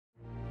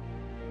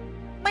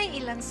May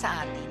ilan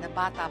sa atin na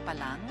bata pa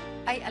lang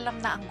ay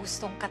alam na ang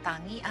gustong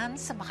katangian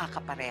sa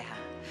makakapareha.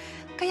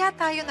 Kaya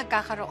tayo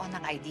nagkakaroon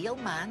ng ideal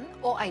man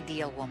o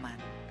ideal woman.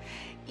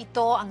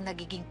 Ito ang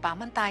nagiging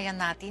pamantayan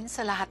natin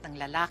sa lahat ng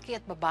lalaki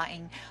at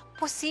babaeng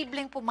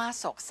posibleng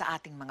pumasok sa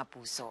ating mga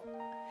puso.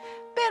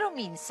 Pero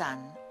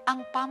minsan,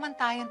 ang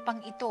pamantayan pang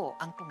ito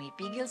ang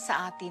pumipigil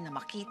sa atin na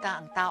makita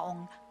ang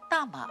taong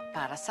tama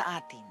para sa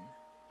atin.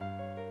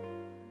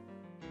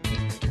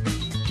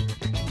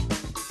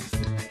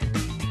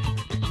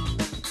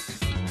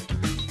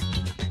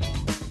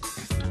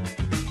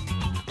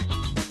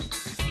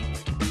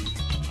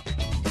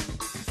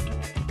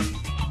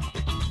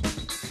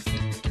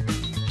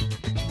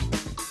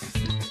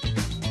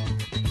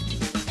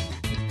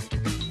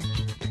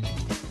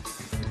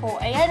 Oh,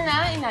 ayan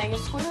na.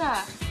 Inayos ko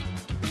na.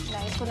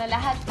 Inayos ko na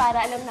lahat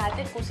para alam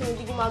natin kung sino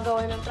hindi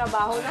gumagawa ng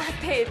trabaho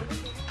natin.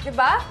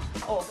 Diba?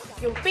 Oh,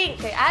 yung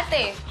pink kay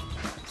ate.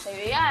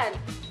 Sa'yo yan.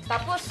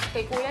 Tapos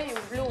kay kuya yung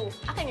blue.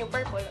 Akin yung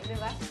purple,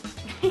 diba?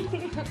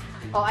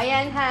 Oh,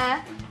 ayan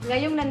ha.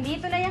 Ngayong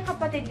nandito na yung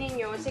kapatid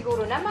ninyo,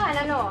 siguro naman,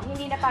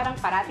 hindi na parang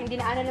parating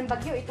dinaanan ng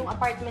bagyo itong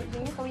apartment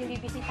ninyo kung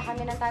bibisita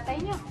kami ng tatay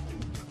nyo.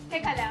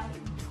 Teka lang.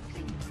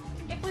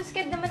 Full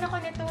schedule naman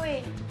ako nito eh.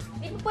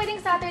 Di ba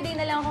pwedeng Saturday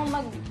na lang akong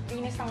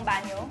maglinis ng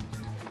banyo?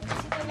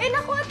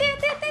 Naku, ate!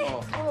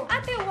 Oh.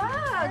 Ate,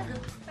 wag!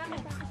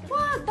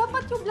 Wag!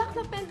 Dapat yung black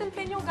na pentel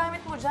pen yung gamit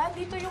mo dyan.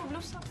 Dito yung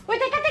blue sa...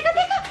 Uy, teka!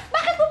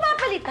 Bakit mo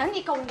papalitan?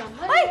 Ikaw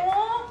naman, Ay!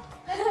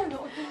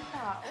 Nanonood yung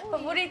tao.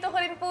 Paborito ko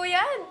rin po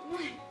yan.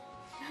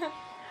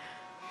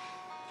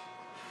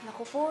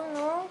 Naku po,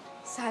 no?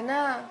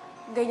 Sana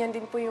ganyan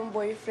din po yung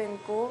boyfriend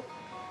ko.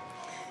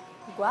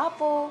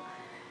 Gwapo,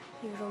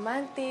 yung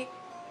romantic.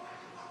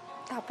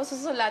 Tapos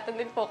susulatan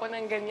din po ako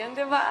ng ganyan,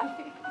 di ba?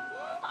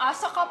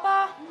 Asa ka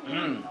pa.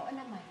 Oo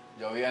naman.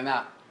 Joey,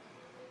 anak.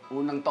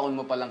 Unang taon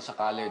mo pa lang sa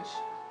college.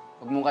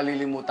 Huwag mong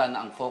kalilimutan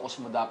na ang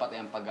focus mo dapat ay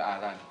ang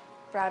pag-aaral.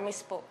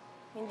 Promise po,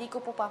 hindi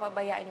ko po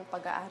papabayaan yung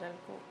pag-aaral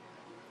ko.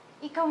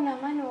 Ikaw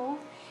naman,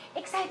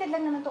 excited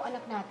lang naman tong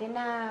anak natin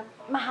na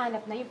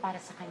mahanap na yung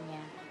para sa kanya.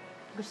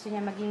 Gusto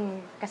niya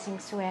maging kasing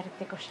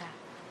swerte ko siya.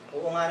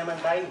 Oo nga naman,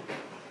 Tay.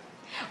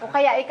 O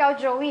kaya ikaw,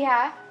 Joey,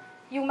 ha?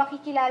 Yung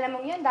makikilala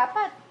mong yan,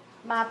 dapat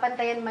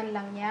mapantayan man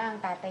lang niya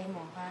ang tatay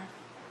mo, ha?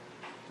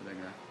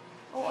 Talaga?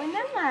 Oo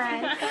naman.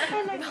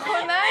 Ako,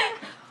 Nay!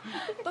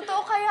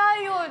 Totoo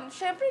kaya yun.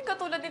 Siyempre,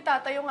 katulad ni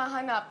Tata yung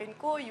hahanapin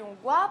ko, yung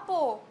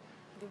gwapo.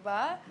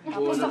 Diba?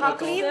 Tapos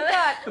naka-clean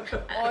cut.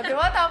 O,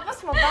 diba?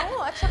 Tapos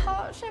mabango. At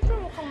saka, siyempre,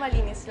 mukhang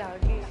malinis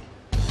lagi.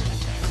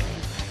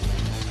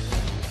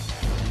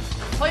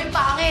 Hoy,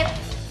 pangit!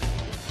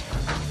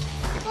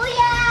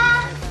 Kuya!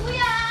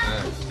 Kuya!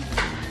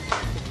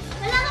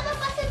 Wala ka ba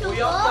pasalubong?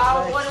 Kuya, baho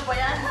ko. Ano ba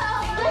yan?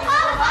 Mukha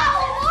ka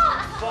baho mo!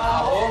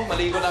 Baho?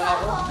 Maligo lang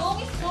ako.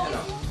 Dungis.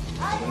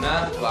 Una,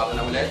 guwapo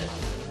na ulit.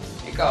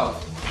 Ikaw,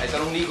 ay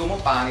tarong ligo mo,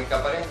 pangit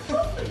ka pa rin.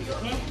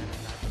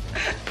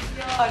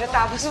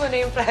 Natapos mo na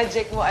yung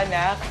project mo,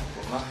 anak.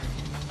 Ma,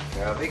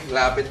 grabe,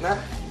 lapit na.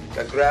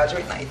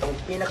 Ka-graduate na itong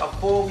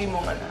pinaka-pogi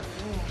mong anak.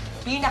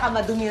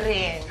 Pinakamadumi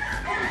rin.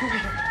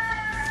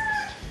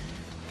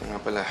 Ito nga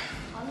pala.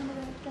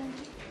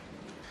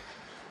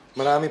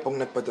 Marami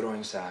pong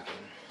nagpa-drawing sa akin.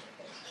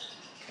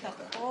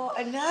 Naku,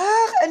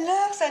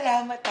 anak,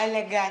 salamat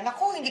talaga.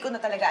 Naku, hindi ko na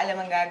talaga alam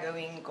ang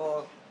gagawin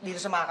ko dito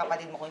sa mga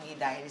kapatid mo kundi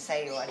dahil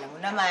sa'yo. Alam mo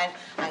naman,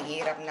 ang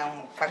hirap ng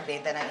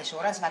pagbenta ng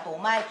insurance,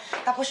 matumal.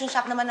 Tapos yung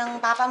shop naman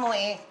ng papa mo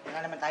wala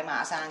naman tayo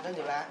maaasahan doon,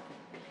 di ba?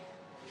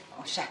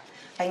 O siya,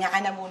 pahinga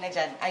ka na muna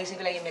dyan. Ayusin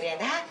ko lang yung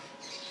merienda, ha?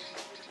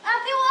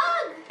 Ate,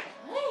 wag!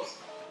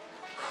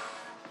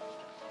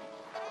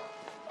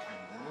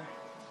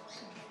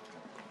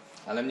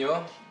 Alam nyo,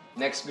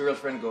 next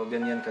girlfriend ko,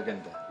 ganyan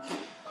kaganda.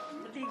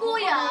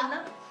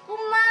 Kuya,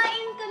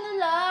 kumain ka na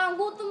lang.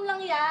 Gutom lang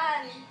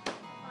yan.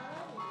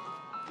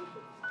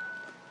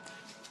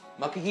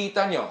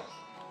 Makikita nyo.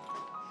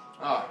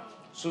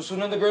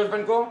 Susunod na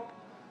girlfriend ko,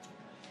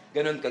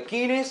 ganun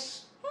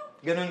kakinis,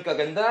 ganun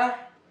kaganda,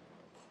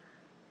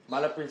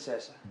 mala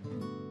prinsesa.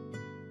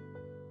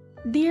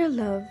 Dear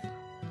love,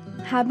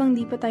 habang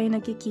di pa tayo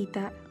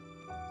nagkikita,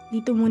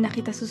 dito muna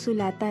kita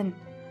susulatan.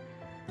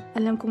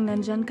 Alam kong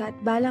nandyan ka at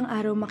balang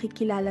araw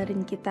makikilala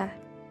rin kita.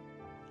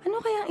 Ano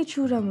kaya ang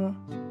itsura mo?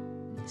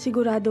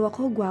 Sigurado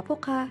ako gwapo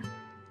ka,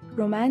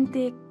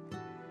 romantic,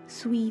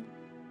 sweet,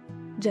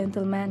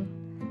 gentleman.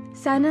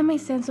 Sana may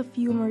sense of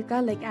humor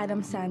ka like Adam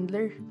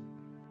Sandler.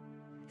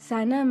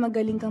 Sana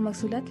magaling kang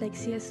magsulat like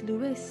C.S.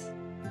 Lewis.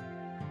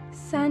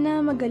 Sana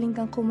magaling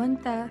kang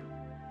kumanta.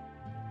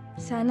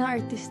 Sana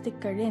artistic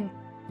ka rin.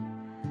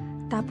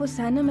 Tapos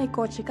sana may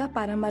kotse ka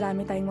para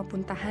marami tayong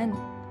mapuntahan.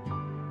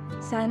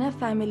 Sana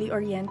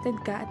family-oriented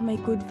ka at may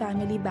good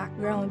family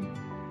background.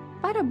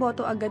 Para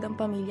boto agad ang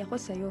pamilya ko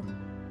sa'yo. Hindi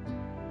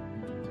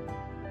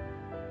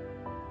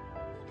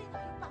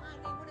nga yung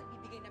panganay mo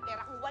nagbibigay ng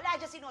pera. Kung wala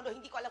dyan si Nolo,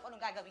 hindi ko alam kung anong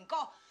gagawin ko.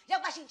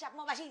 Yung machine shop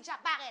mo, machine shop,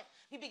 bakit?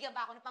 Bibigyan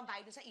ba ako ng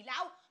pambayad dun sa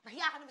ilaw?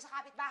 Mahiya ka naman sa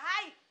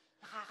kapitbahay.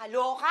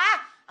 Nakakaloka!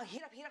 Ang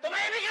hirap-hirap.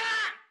 Tumahimik ka!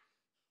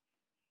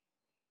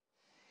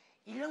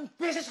 Ilang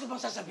beses ko bang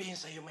sasabihin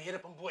sa'yo,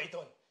 mahirap ang buhay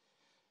doon.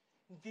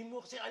 Hindi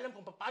mo kasi alam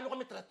kung paano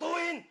kami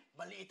tratuhin.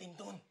 Maliitin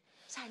doon.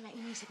 Sana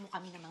inisip mo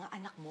kami ng mga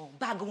anak mo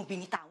bago mo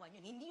binitawan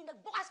yun. Hindi yung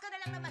nagbukas ka na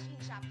lang ng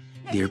machine shop.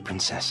 Dear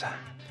Prinsesa,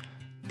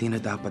 di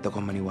na dapat ako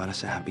maniwala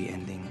sa happy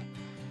ending.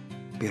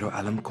 Pero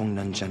alam kong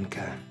nandyan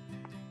ka.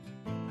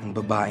 Ang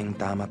babaeng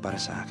tama para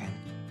sa akin.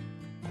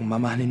 Kung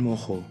mamahalin mo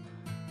ako,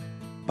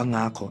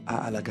 pangako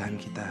aalagaan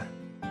kita.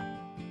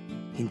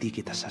 Hindi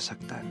kita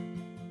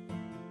sasaktan.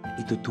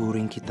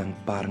 Ituturing kitang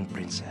parang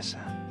prinsesa.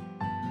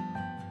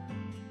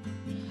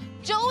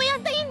 Joey,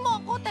 antayin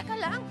mo ako! Teka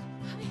lang!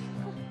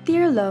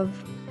 Dear love,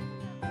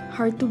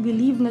 hard to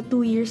believe na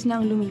 2 years na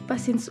ang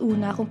lumipas since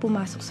una akong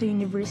pumasok sa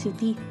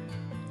university.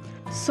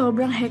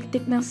 Sobrang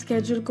hectic ng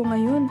schedule ko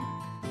ngayon.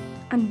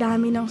 Ang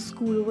dami ng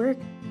schoolwork.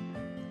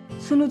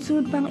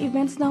 Sunod-sunod pang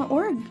events ng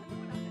org.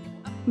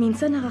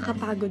 Minsan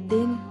nakakapagod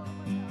din.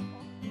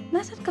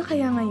 Nasaan ka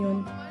kaya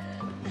ngayon?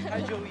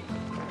 Hi, Joey.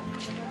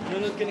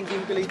 Nanonood ka ng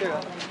game ko later,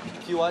 ha?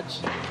 If you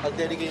watch, I'll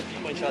dedicate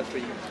one shot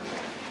for you.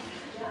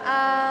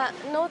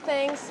 No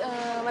thanks.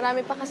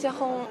 Marami pa kasi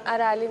akong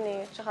aralin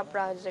eh, tsaka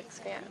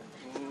projects, kaya...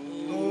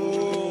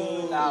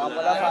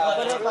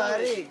 Nakakapala,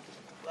 pare.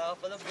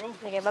 Nakakapala, bro.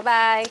 Sige,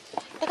 bye-bye.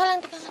 Teka lang.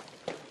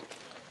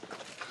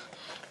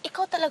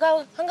 Ikaw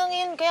talaga, hanggang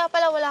ngayon, kaya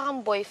pala wala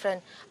kang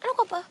boyfriend. Ano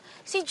ka ba?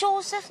 Si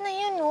Joseph na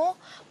yun, no?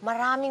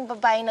 Maraming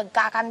babaeng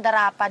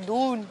nagkakandara pa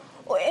dun.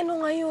 O,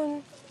 ano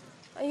ngayon?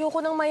 Ayoko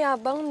nang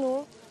mayabang,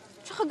 no?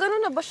 Tsaka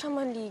gano'n na ba siya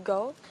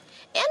manligaw?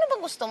 Ano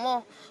bang gusto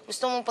mo?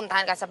 Gusto mong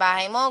puntahan ka sa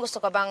bahay mo? Gusto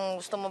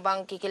mo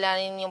bang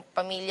kikilanin yung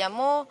pamilya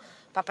mo?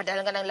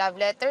 Papadalan ka ng love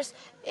letters?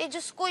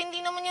 Diyos ko, hindi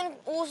naman yun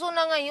uso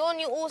na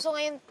ngayon. Yung uso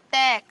ngayon,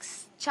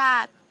 text,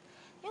 chat,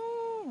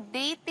 yung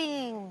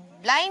dating,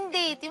 blind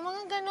date, yung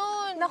mga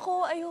ganon.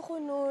 Naku, ayoko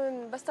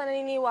nun. Basta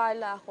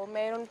naniniwala ako,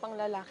 mayroon pang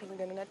lalaking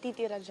ganon na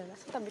titira dyan,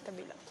 nasa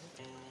tabi-tabi lang.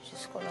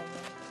 Diyos ko naman.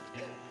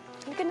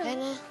 Hindi ka na.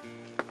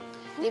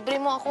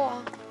 Libre mo ako,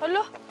 ah.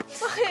 Hala,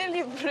 bakit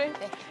libre?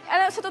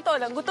 Alam, sa totoo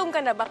lang, gutom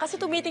ka na ba? Kasi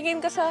tumitingin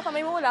ka sa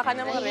kamay mo, wala ka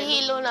na mga rin.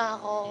 Nahihilo na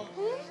ako.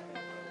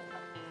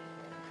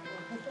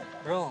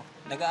 Bro,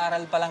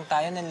 nag-aaral pa lang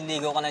tayo,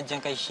 naniligaw ka na dyan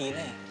kay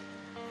Sheila eh.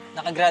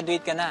 Nakagraduate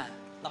ka na,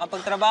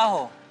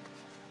 nakapagtrabaho.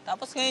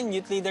 Tapos ngayon,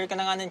 youth leader ka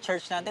na nga ng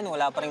church natin,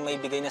 wala pa rin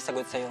maibigay na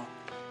sagot sa'yo.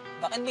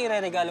 Bakit di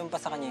re-regalo mo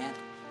pa sa kanya yan?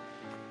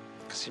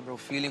 Kasi bro,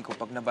 feeling ko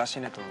pag nabasa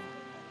na to,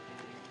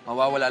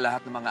 mawawala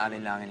lahat ng mga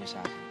alinlangan niya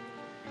sa akin.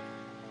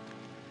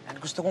 At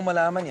gusto kong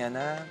malaman niya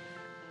na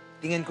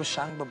tingin ko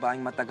siyang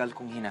babaeng matagal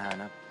kong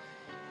hinahanap.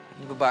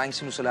 Yung babaeng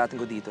sinusulatan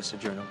ko dito sa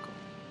journal ko.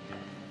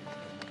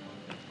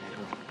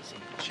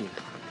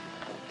 Sheila.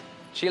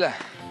 Sheila,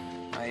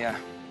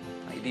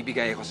 may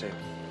ibibigay ako sa'yo.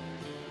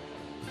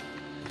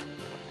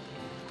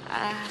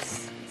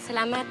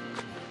 Salamat.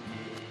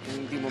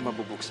 Hindi mo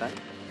mabubuksan?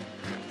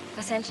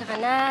 Pasensya ka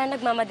na.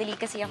 Nagmamadali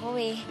kasi ako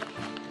eh.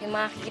 May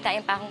mga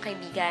kikitain pa akong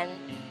kaibigan.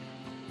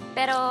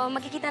 Pero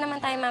magkikita naman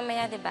tayo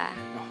mamaya, di ba?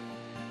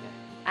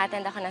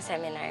 Attend ako ng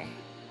seminar.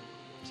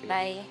 Sige.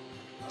 Bye.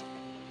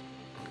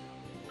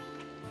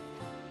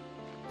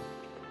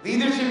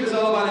 Leadership is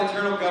all about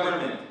internal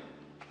government.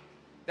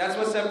 That's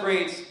what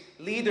separates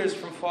leaders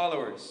from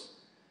followers.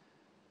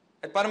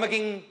 At para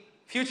maging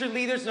future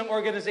leaders ng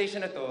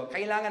organization na to,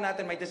 kailangan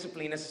natin may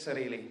disiplina sa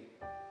sarili.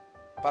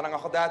 Parang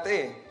ako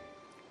dati,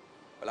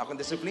 wala akong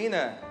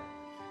disiplina.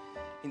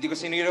 Hindi ko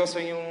sineryoso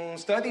yung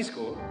studies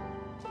ko.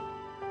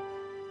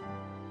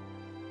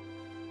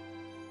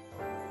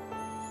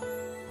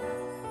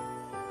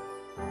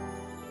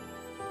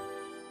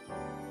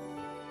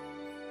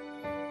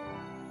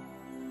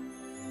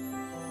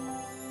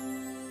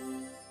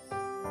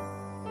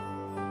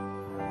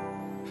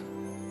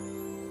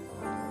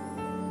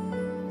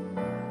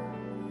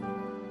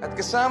 At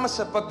kasama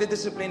sa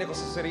pagdidisiplina ko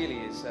sa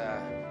sarili is,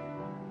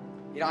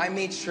 I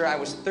made sure I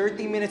was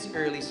 30 minutes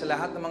early sa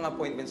lahat ng mga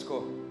appointments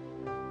ko.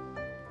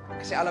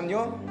 Kasi alam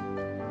nyo,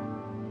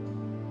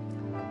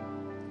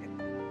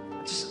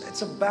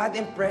 it's a bad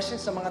impression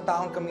sa mga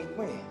taong kamit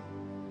mo eh.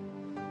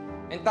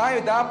 And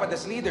tayo dapat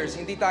as leaders,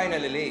 hindi tayo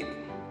nalilate.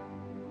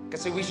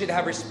 Kasi we should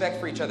have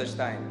respect for each other's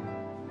time.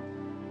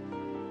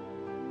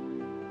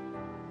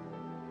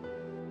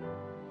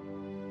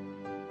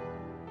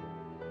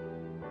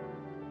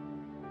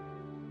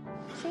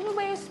 Sino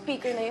ba yung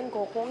speaker na yun,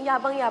 Coco? Ang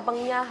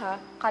yabang-yabang niya, ha?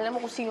 Kala mo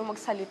kung sino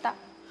magsalita.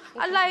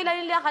 Ang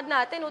layo-layo lakad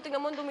natin,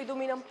 tingnan mo,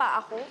 dumi-dumi ng paa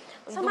ko.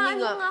 Samahan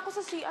mo nga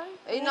ako sa CR.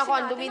 Ay, naku,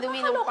 ang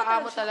dumi-dumi ng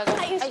paa mo talaga.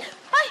 Ay!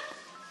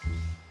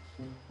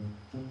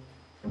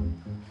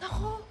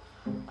 Naku!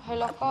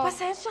 Hala ka.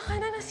 Pasensya ka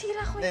na,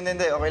 nasira ko.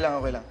 Hindi. Okay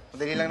lang.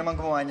 Madali lang naman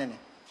gumawa niyan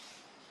eh.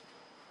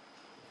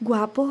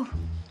 Guwapo.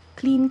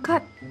 Clean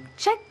cut.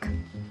 Check.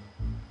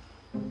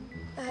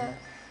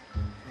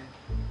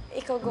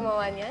 Ikaw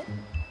gumawa niyan?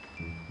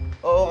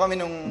 Oo, kami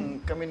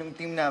nung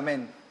team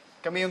namin.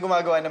 Kami yung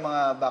gumagawa ng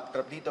mga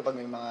backdrop dito pag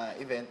may mga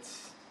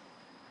events.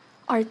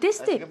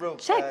 Artistic. Sige bro,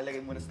 Check.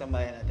 lagay muna sa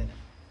tambayan natin.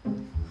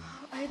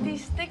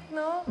 Artistic,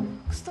 no?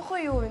 Gusto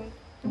ko yun.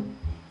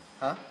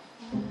 Ha?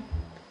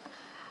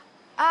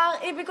 Ang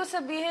ibig ko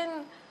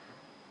sabihin,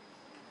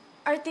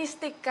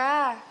 artistic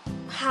ka.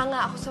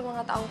 Hanga ako sa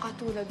mga taong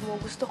katulad mo.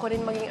 Gusto ko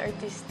rin maging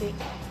artistic.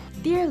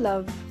 Dear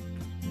love,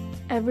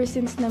 ever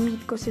since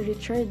na-meet ko si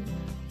Richard,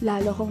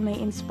 lalo kong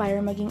nai-inspire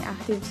maging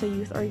active sa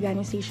youth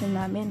organization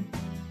namin.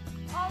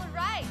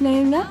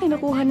 Ngayon nga,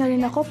 kinukuha na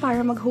rin ako para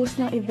mag-host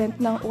ng event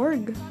ng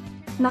org.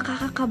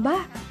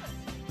 Nakakakaba.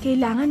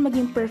 Kailangan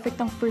maging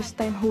perfect ang first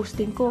time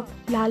hosting ko,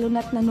 lalo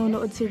na't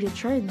nanonood si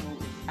Richard.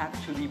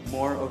 Actually,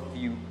 more of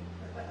you.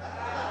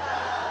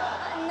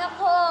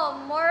 Nako,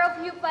 more of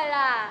you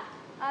pala.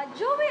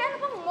 Joey, ano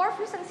bang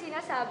Morpheus ang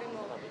sinasabi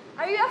mo?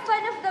 Are you a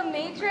fan of The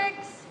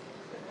Matrix?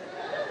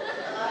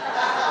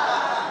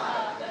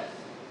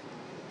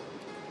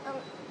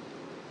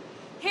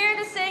 Here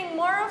to sing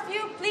more of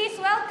you,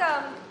 please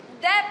welcome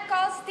Deb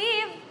calls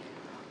Steve.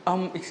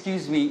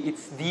 Excuse me,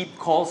 it's Deep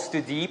Calls to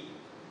Deep.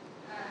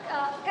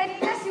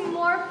 Kanina si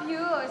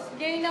Morpheus.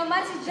 Ngayon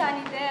naman si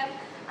Johnny Depp.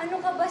 Ano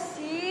ka ba,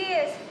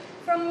 sis?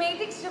 From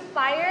Matrix to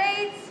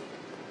Pirates?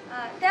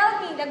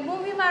 Tell me,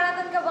 nag-movie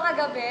marathon ka ba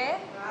kagabi?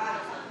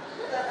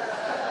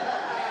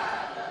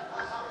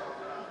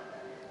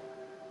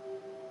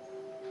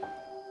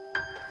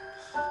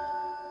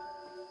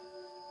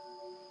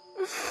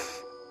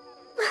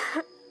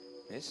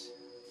 Miss?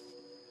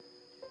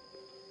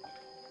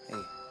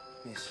 Hey,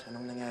 miss,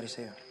 anong nangyari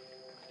sa'yo?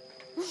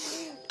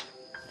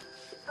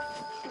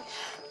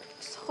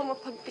 Gusto ko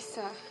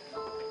mapagpisa.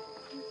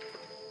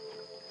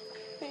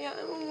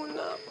 Hayaan mo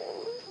muna ako.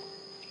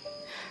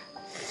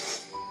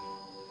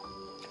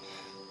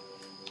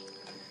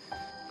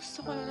 Gusto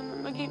ko na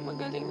naman maging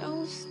magaling na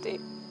host eh.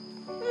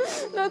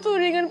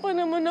 Naturingan pa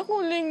naman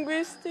akong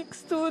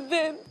linguistics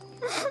student.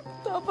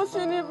 Tapos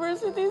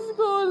university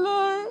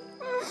scholar.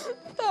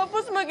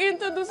 Tapos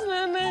mag-introduce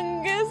na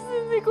ng guest,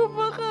 hindi ko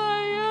pa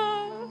kaya.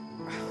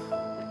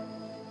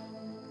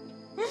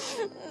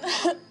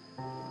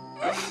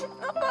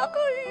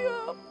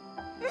 Nakakahiyak.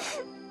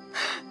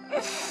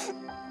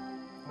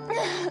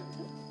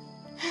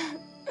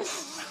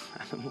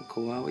 Alam mo,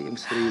 kawawa yung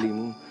sarili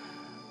mo.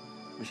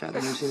 Masyado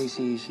mong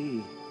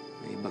sinisisi.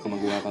 May iba ka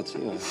magwakat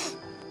sa'yo.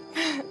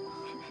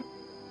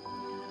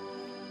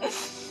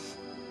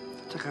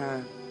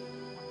 Tsaka,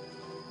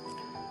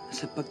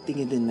 sa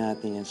pagtingin din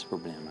natin yan sa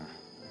problema.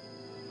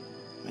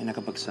 May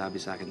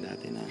nakapagsabi sa akin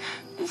dati na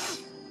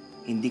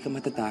hindi ka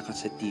matatakot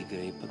sa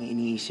tigre pag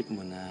iniisip mo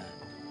na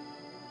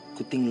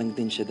kuting lang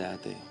din siya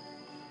dati.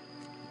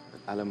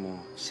 At alam mo,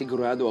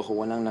 sigurado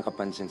ako walang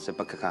nakapansin sa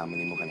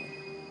pagkakamali mo kanina.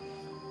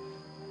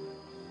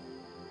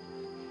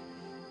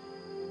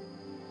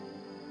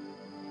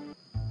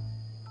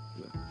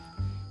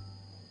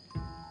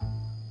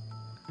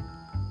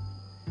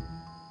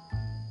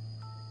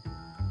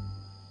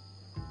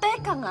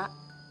 Teka nga.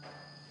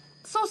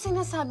 So,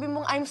 sinasabi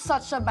mong I'm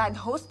such a bad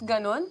host,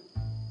 ganon?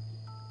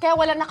 Kaya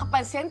wala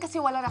nakapansin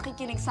kasi wala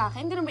nakikinig sa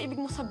akin? Hindi naman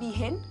ibig mo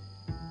sabihin?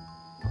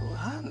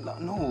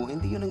 No,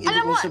 hindi yun ang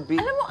ibig mong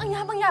sabihin. Alam mo, ang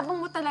yabang-yabang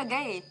mo talaga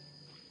eh.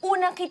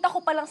 Unang kita ko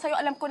pa lang sa'yo,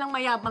 alam ko nang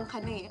mayabang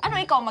ka na eh. Ano,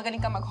 ikaw,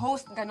 magaling ka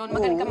mag-host, ganon,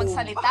 magaling ka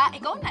magsalita.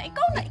 Ikaw na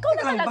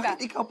talaga.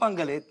 Bakit ikaw pa ang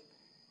galit?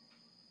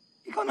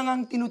 Ikaw na nga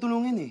ang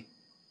tinutulungan eh.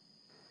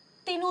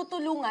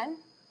 Tinutulungan?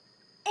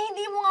 Eh,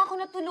 hindi mo nga ako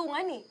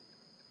natulungan eh.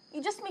 You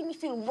just made me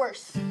feel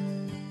worse.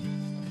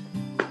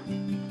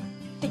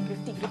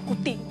 Tigre,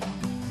 kuting.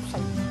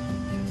 Sa'yo.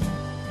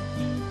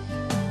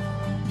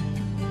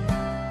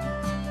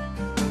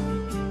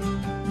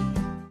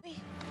 Uy,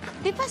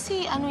 di ba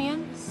si ano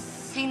yan?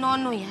 Si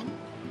Nono yan?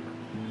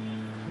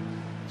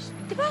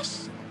 Di ba?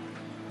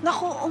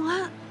 Naku, oo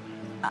nga.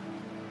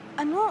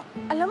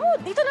 Alam mo,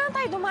 dito na lang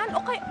tayo dumaan.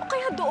 O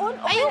kaya doon.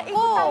 O kaya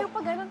ikot tayo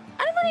pa ganun.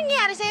 Ano ba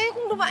nangyayari sa'yo?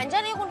 Kung dumaan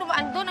dyan, kung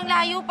dumaan doon, ang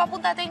layo,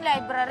 papunta tayong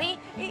library.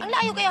 Ang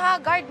layo kaya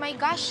Haggard, my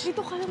gosh.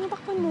 Dito ka lang,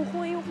 natakpan mo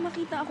ko. Ayoko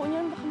makita ako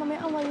niyan. Baka mamaya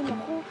awayin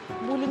ako.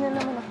 Bullying na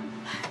naman ako.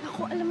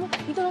 Naku, alam mo,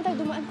 dito lang tayo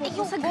dumaan ko.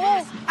 Ayoko.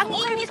 Ang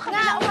init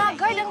nga,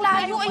 Haggard, ang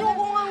layo.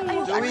 Ayoko nga.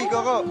 Joey,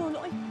 Coco.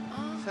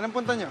 Saan ang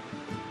punta niyo?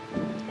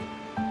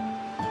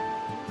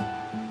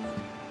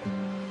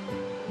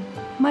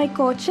 May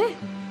kotse.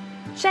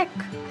 Check.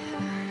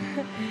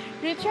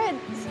 Richard,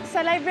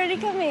 sa library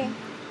kami.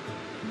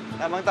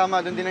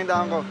 Tamang-tama, doon din ang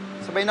daan ko.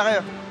 Sabay na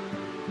kayo.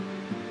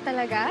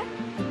 Talaga?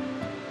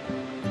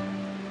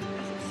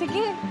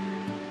 Sige.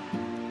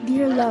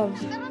 Dear love,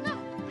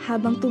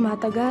 habang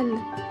tumatagal,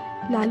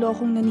 lalo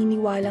akong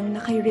naniniwalang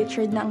na kay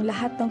Richard na ang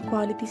lahat ng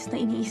qualities na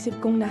iniisip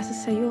kong nasa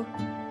sayo.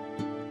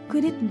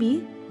 Could it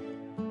be?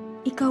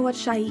 Ikaw at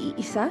siya ay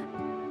iisa?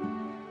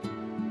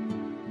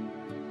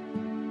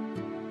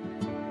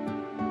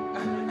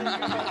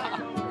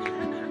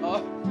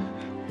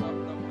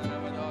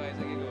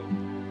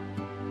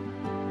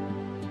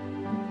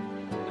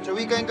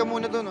 Joey, kain ka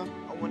muna doon, oh.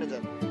 Ako muna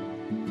dyan.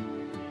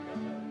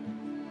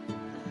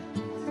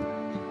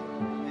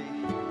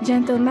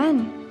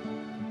 Gentleman,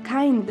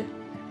 kind,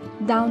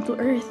 down to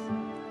earth.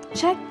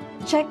 Check,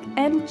 check,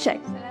 and check.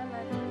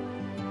 Salamat.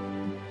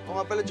 Oo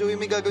nga pala, Joey,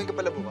 may gagawin ka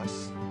pala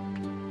bukas.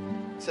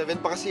 7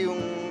 pa kasi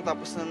yung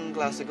tapos ng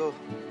klase ko.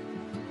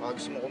 Baka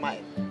gusto mo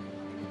kumain.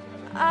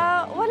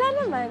 Wala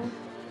naman.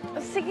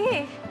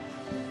 Sige.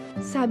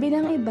 Sabi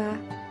ng iba,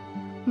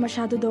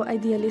 masyado daw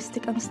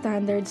idealistic ang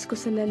standards ko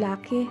sa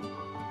lalaki.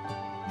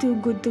 Too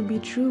good to be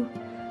true.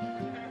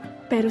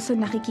 Pero sa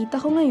nakikita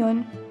ko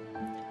ngayon,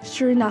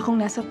 sure na akong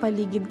nasa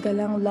paligid ka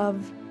lang, love.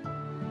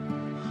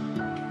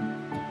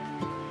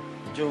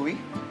 Joey?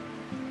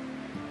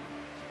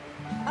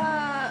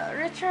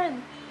 Richard,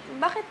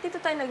 bakit dito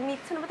tayo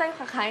nag-meet? Saan ba tayo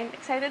kakain?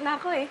 Excited na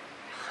ako eh.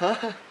 Ha?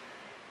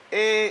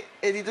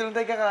 Dito lang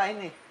tayo kakain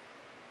eh.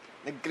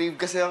 Nag-crave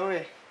kasi ako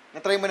eh.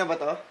 Na-try mo na ba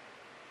to?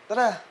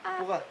 Tara,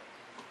 upo ka.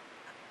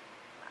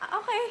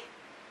 Okay.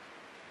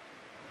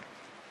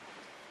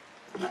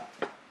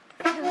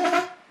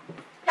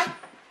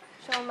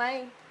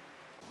 Siomay.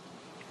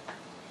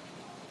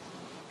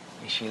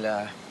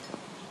 Sheila,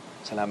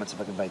 salamat sa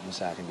pag-invite mo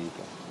sa akin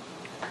dito.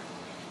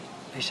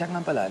 Siya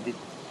nga pala,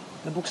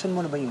 nabuksan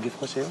mo na ba yung gift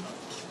ko sa'yo?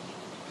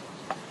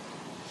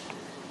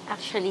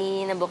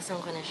 Actually,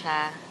 nabuksan ko na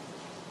siya.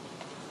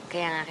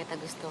 Kaya nga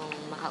kita gustong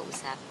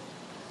makausap.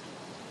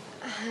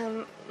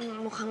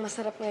 Mukhang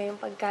masarap nga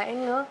yung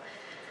pagkain, no?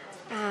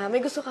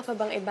 May gusto ka pa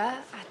bang iba?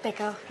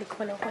 Teka, hindi ko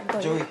pa lang kwento.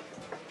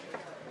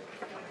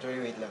 Joey,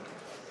 wait lang.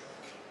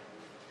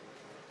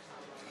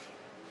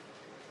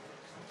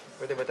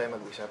 Pwede ba tayo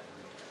mag-usap?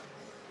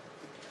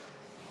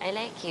 I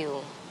like you.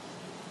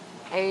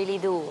 I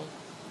really do.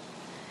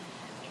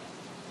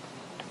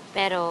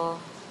 Pero,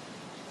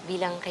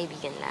 bilang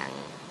kaibigan lang.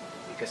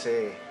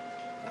 Kasi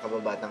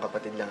nakababatang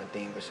kapatid lang ang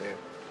tingin ko sa'yo.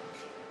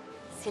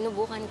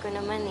 Sinubukan ko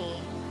naman eh.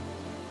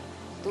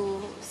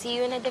 To see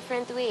you in a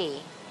different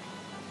way.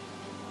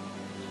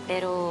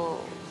 Pero,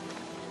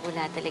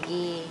 wala talaga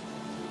eh.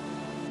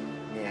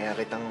 Niyaya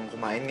kitang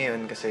kumain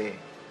ngayon kasi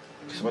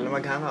gusto ko lang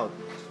mag-hangout.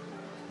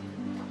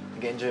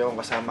 Nag-enjoy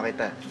akong kasama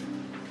kita.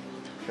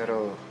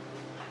 Pero,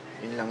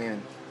 yun lang yun.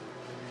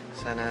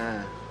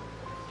 Sana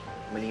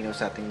malinaw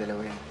sa ating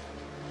dalawa yun.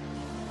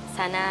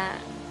 Sana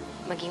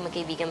maging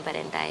magkaibigan pa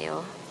rin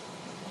tayo.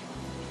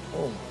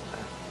 Oo.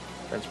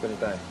 Friends pa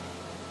rin tayo.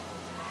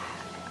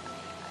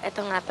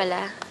 Ito nga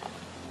pala.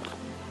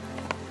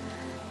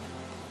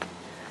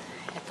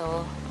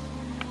 Ito.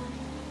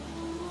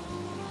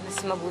 Mas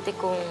mabuti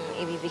kung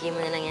ibibigay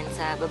mo na lang yan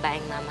sa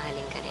babaeng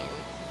mamahalin ka rin.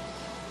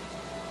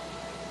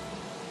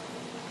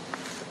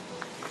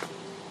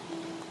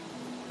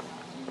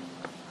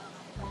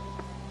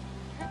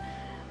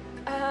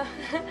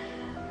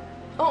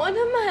 Oo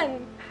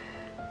naman.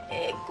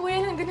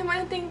 Kuya lang din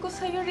naman ang tingin ko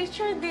sa'yo,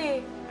 Richard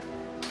eh.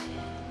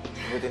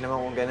 Buti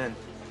naman kung ganun.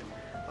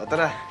 O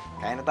tara,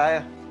 kain na tayo.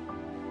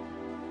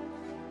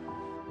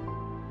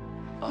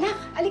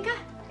 Nak, alika.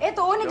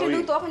 Eto,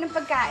 nagluluto ako ng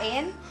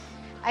pagkain.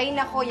 Ay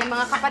nako, yung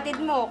mga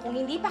kapatid mo, kung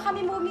hindi pa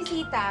kami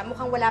bumisita,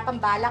 mukhang wala pang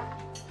balak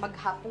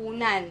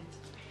maghapunan.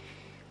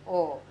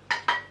 Oh.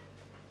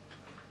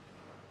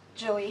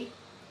 Joey?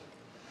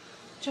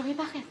 Joey,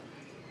 bakit?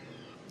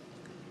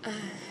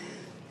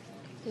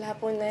 Wala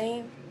po,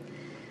 Nay.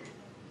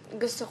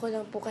 Gusto ko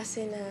lang po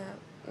kasi na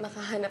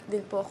makahanap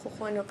din po ako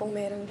kung ano pong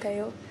meron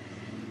kayo.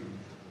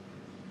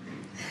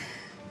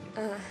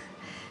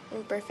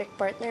 Yung perfect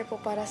partner po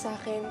para sa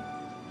akin.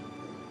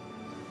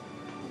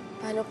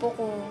 Paano po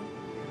kung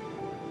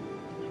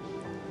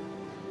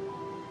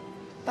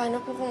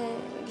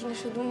hindi na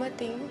siya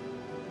dumating?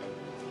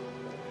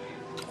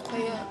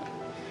 Kaya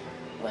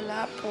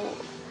wala po.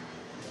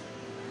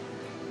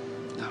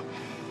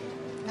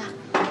 Nak.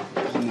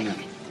 Ako muna.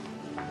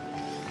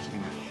 Sige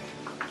na.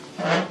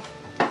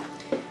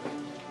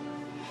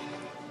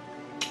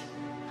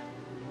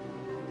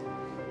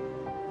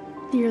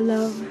 Dear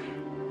love,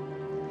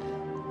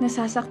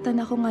 nasasaktan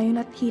ako ngayon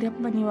at hirap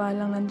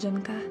maniwalang nandyan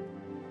ka.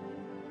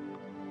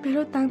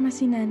 Pero tama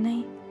si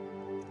nanay.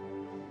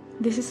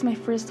 This is my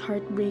first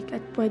heartbreak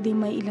at pwede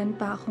may ilan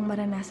pa akong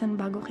maranasan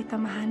bago kita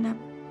mahanap.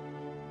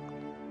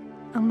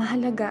 Ang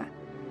mahalaga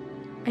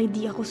ay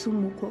di ako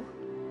sumuko.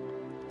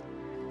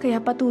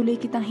 Kaya patuloy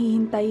kitang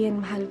hihintayin,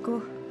 mahal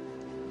ko.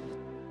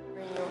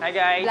 Hi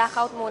guys.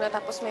 Blackout muna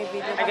tapos may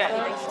video. Hi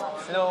guys.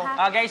 Hello.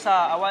 Guys,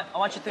 I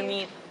want you to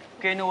meet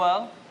Kuya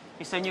Noel.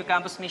 He's a new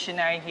campus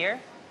missionary here.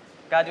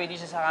 Graduated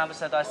siya sa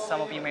campus na to, as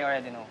some of you may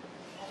already know.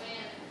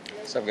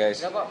 What's up,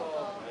 guys?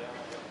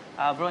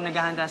 Bro,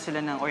 naghahanda sila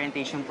ng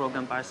orientation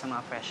program para sa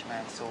mga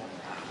freshmen. So,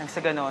 nang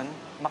sa ganon,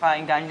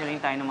 maka-engage rin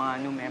tayo ng mga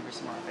new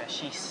members, mga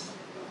freshies.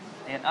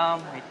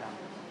 Ayan, wait lang.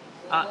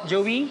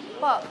 Joey?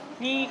 Po.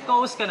 May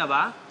co-host ka na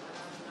ba?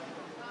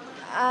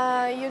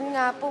 Yun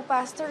nga po,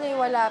 Pastor,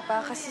 wala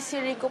pa. Kasi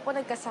si Rico po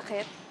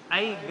nagkasakit.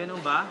 Ay,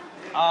 ganun ba?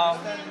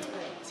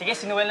 Sige,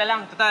 si Noel na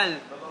lang. Total,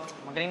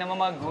 magaling naman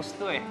mag-host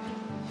to eh.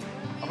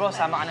 Bro,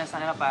 sama ka na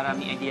sana para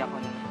may idea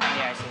kung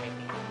nangyayari sa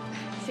meeting.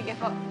 Sige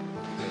po.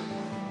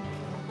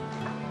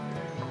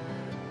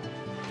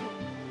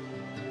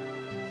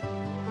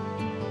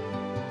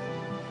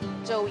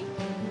 Joey.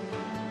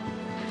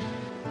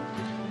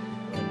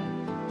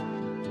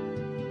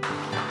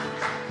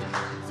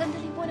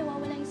 Sandali po,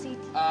 nawawala yung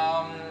CD.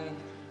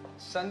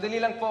 Sandali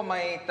lang po,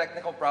 may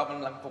technical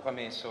problem lang po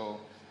kami, so...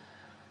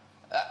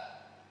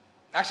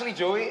 actually,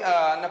 Joey,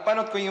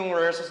 napanood ko yung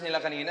rehearsals nila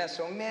kanina,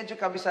 so medyo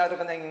kabisado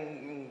ka na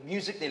yung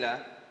music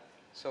nila.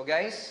 So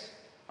guys,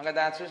 mga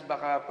dancers,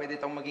 baka pwede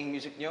itong maging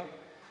music nyo.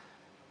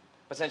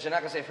 Pasensya na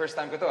kasi first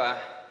time ko to, ah.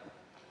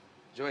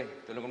 Joy,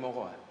 tulungan mo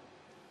ako, ah.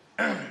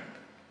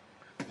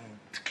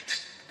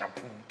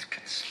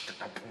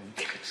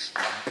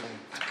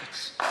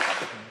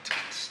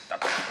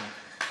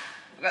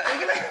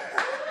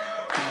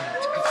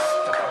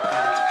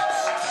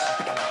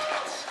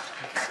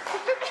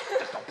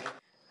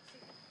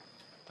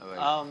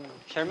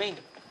 Charmaine,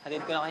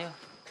 hatid ko na kayo.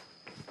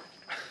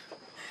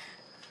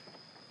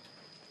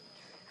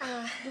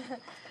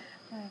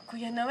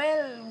 Kuya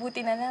Noel,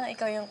 buti na lang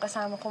ikaw yung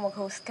kasama ko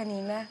mag-host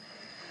kanina.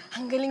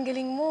 Ang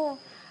galing-galing mo.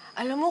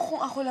 Alam mo, kung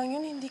ako lang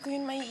yun, hindi ko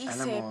yun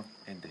maiisip. Alam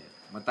mo, hindi.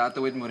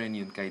 Matatawid mo rin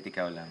yun kahit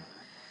ikaw lang.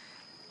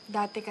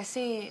 Dati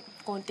kasi,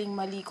 konting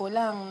mali ko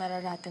lang,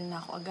 nararatan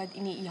na ako agad,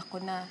 iniiyak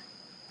ko na.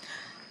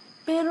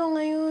 Pero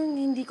ngayon,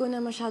 hindi ko na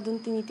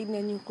masyadong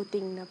tinitignan yung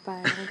kuting na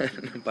parang...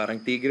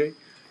 Parang tigre?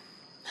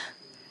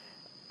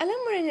 Alam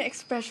mo rin yung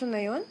expression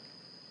na yun?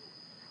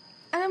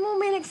 Alam mo,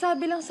 may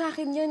nagsabi lang sa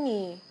akin yan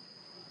eh.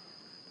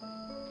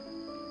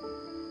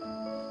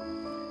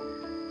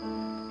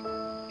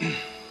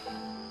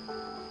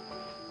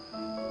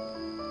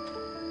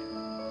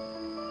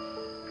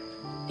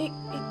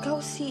 Ikaw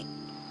si...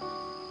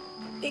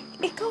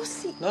 Ikaw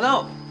si...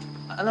 No!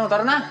 Ano,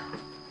 tara na!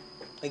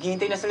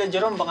 Naghihintay na sila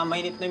Jerome, baka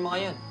mainit na yung mga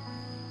yun.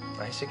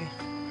 Ay, sige.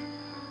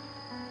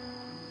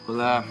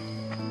 Wala.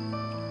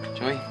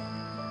 Joy,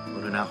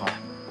 ulo na ako.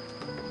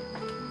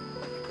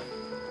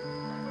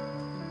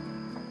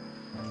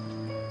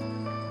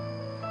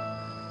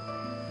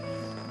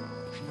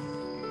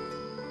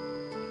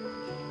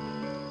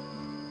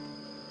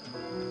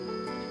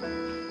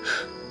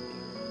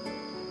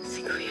 Si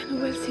Kuya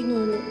Noel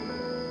Sinolo.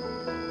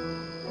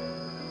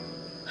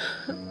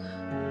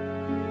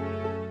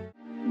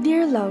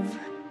 Dear love,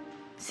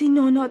 si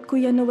Nono at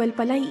Kuya Noel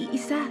pala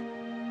iisa.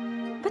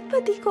 Ba't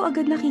ba di ko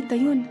agad nakita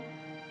yun?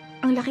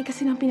 Ang laki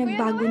kasi ng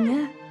pinagbago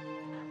niya.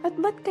 At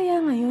ba't kaya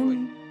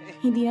ngayon,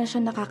 hindi na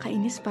siya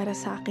nakakainis para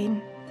sa akin?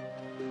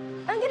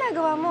 Anong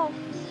ginagawa mo?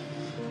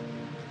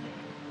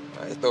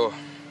 Ito,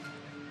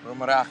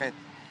 rumaraket.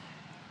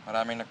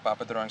 Maraming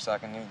nagpapadrawing sa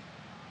akin ngayon.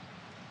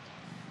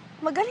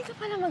 Magaling ka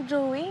pala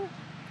mag-drawing.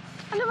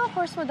 Ano ba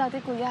course mo dati,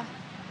 Kuya?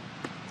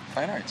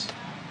 Fine arts.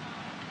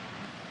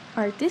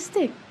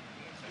 Artistic.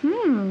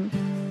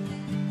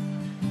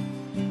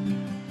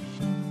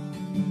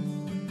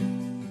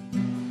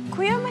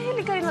 Kuya,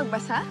 mahilig ka rin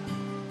magbasa?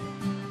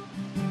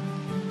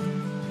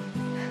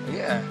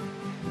 Yeah.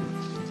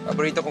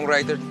 Paborito kong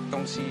writer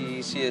tong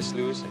si C.S.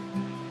 Lewis.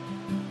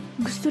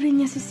 Gusto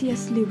rin niya si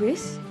C.S.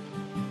 Lewis?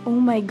 Oh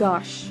my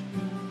gosh.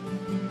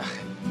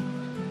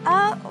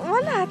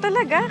 Wala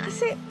talaga.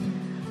 Kasi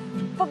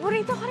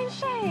paborito ko rin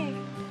siya eh.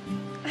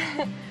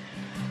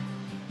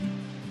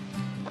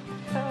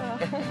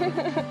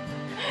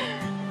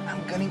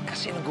 Ang galing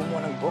kasi na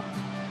gumawa ng book.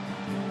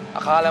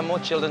 Akala mo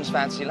children's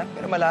fantasy lang,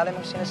 pero malalim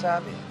ang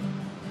sinasabi.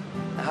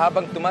 Na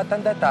habang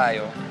tumatanda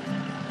tayo,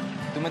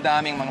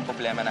 dumadami ang mga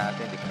problema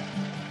natin, di ba?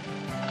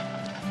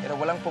 Pero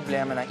walang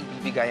problema na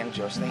ibibigay ang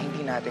Diyos na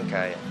hindi natin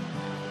kaya.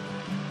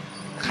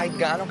 Kahit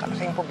gaano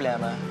kalaki ang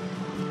problema,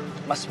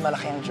 mas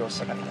malaki ang Diyos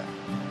sa kanila.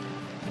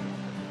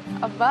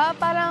 Aba,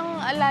 parang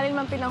alalim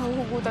ang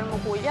pinanghuhugutan mo,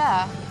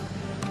 Kuya.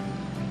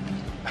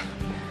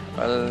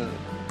 Well,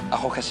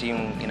 ako kasi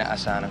yung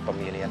inaasahan ng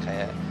pamilya,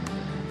 kaya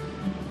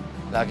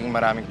laging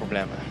maraming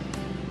problema.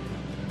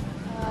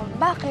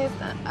 Bakit?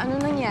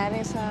 Ano nangyari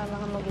sa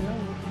mga magulang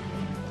mo?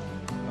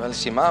 Well,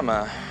 si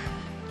Mama,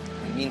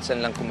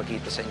 minsan lang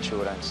kumikita sa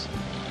insurance.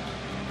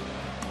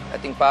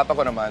 At yung papa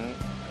ko naman,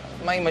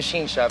 may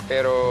machine siya,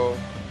 pero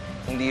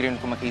hindi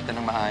rin kumikita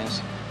ng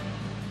maayos.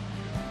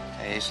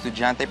 Eh,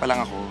 estudyante pa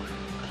lang ako.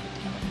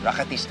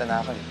 Rakatista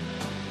na ako eh.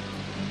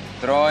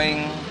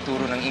 Drawing,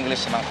 turo ng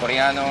English sa mga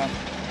Koreano.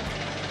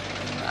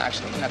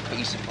 Actually,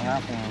 nagpaisip ko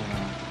nga kung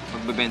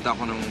magbebenta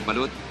ako ng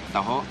balut,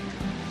 taho.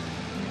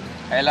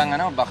 Kaya lang,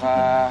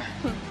 baka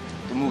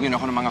tumugin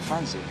ako ng mga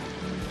fans eh.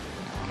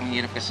 Ang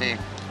hirap kasi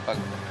pag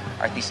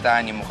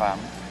artistahan yung mukha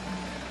mo.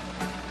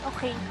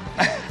 Okay.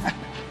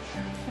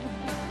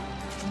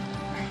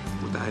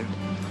 Ito tayo.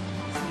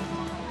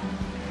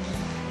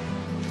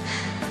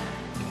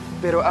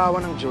 Pero awa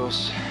ng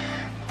Diyos,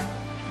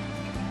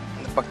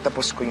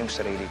 napagtapos ko yung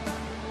sarili ko.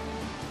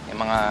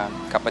 Yung mga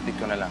kapatid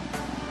ko na lang.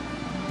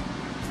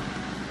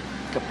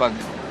 Kapag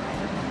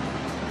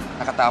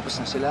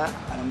nakatapos na sila,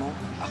 alam mo,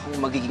 ako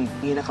magiging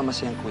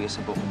pinakamasayang kuya sa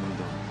buong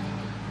mundo.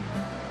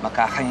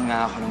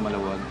 Makakahinga ako ng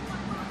maluwag.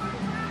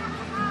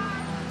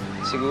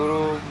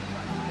 Siguro,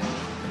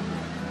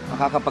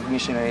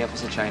 makakapag-missionary ako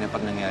sa China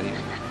pag nangyari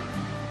yun.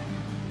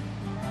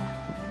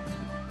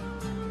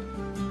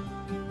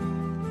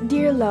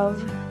 Dear love,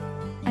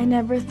 I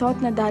never thought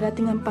na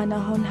darating ang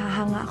panahon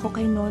hahanga ako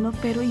kay Nono,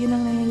 pero yun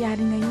ang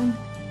nangyayari ngayon.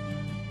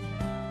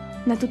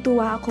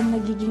 Natutuwa akong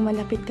nagiging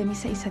malapit kami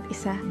sa isa't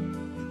isa.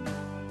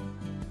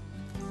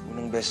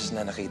 Unang beses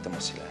na nakita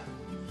mo sila.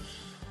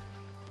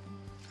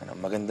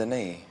 Maganda na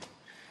eh.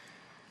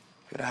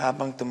 Pero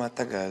habang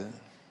tumatagal,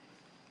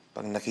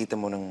 pag nakita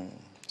mo ng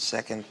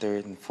second,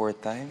 third, and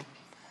fourth time,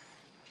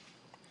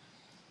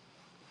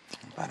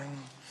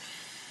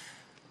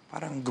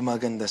 parang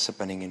gumaganda sa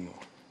paningin mo.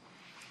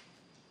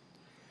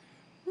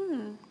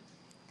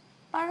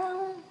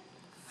 Parang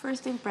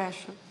first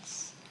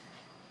impressions.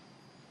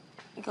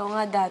 Ikaw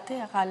nga dati,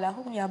 akala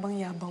ko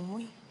yabang-yabang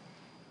mo eh.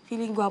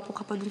 Feeling gwapo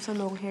ka pa dun sa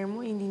long hair mo,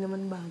 hindi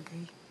naman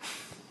bagay.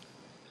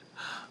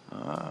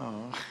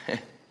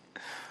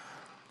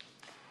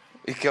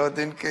 Ikaw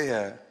din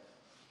kaya.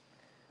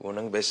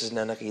 Unang beses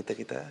na nakita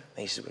kita,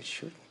 naisip ko,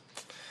 shoot.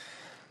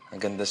 Ang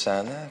ganda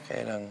sana,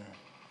 kaya lang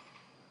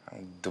ang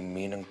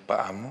dumi ng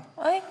paa mo.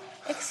 Ay,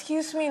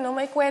 excuse me, no?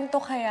 May kwento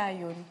kaya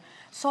yun.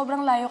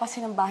 Sobrang layo kasi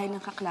ng bahay ng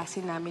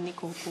kaklase namin ni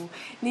Coco.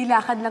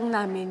 Nilakad lang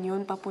namin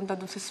yun papunta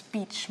dun sa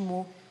speech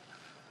mo.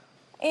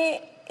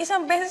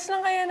 Isang beses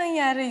lang kaya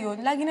nangyari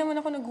yun. Lagi naman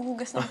ako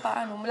naghuhugas ng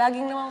paa, no?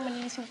 Laging naman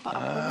malinis yung paa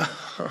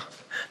ko.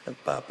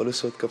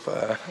 Nagpapalusot ka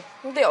pa.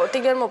 Hindi,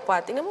 tingnan mo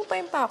pa. Tingnan mo pa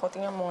yung paa ko.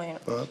 Tingnan mo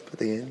ngayon.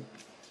 Patingin.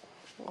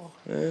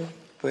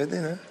 Pwede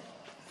na.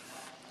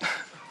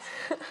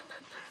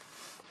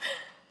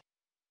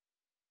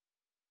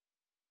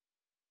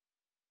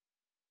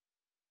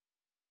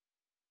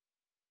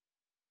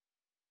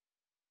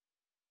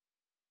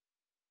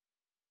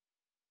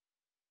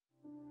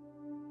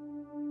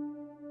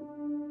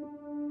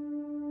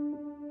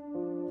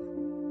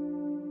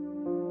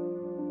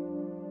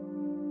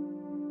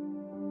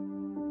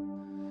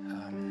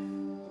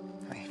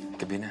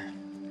 Gabi na.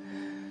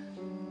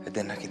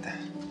 Handa na kita.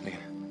 Halika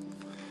na.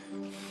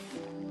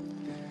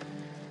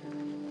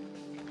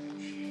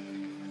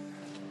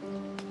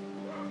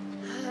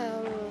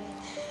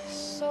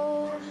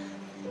 So,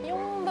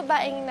 yung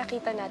babaeng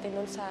nakita natin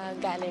dun sa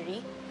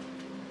gallery,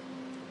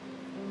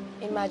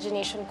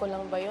 imagination ko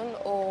lang ba yun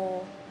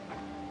o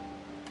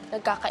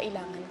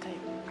nagkakailangan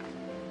kayo?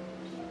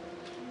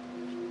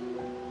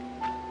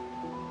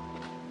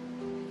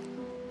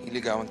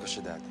 Iligawan ko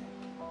siya dati.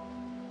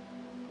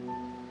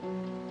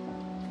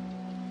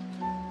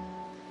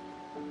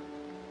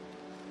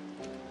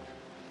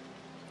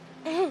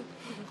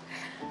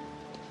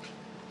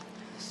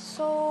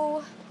 So,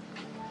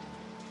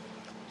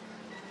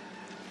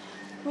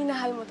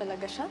 minahal mo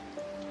talaga siya?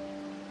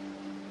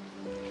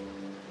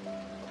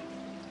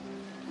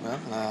 Well,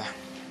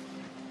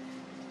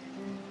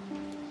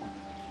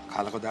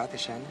 akala ko dati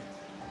siya na.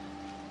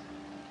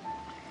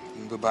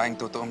 Yung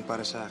babaeng totoong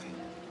para sa akin.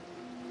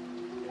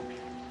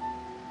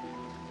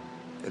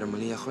 Pero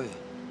mali ako eh.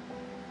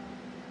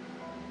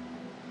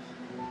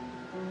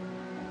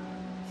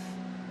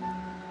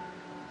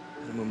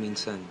 Alam mo,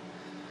 minsan,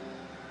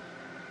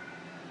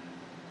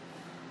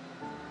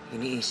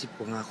 iniisip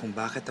ko nga kung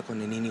bakit ako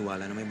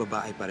naniniwala na may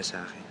babae para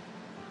sa akin.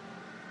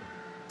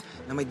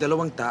 Na may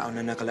dalawang tao na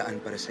nakalaan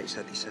para sa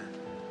isa't isa.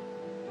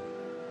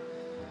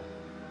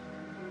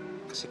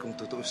 Kasi kung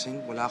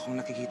tutuusin, wala akong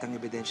nakikitang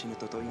ebidensya na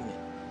totoo yun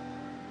eh.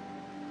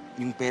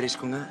 Yung Paris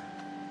ko nga,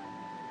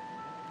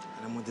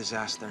 alam mo,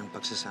 disaster ang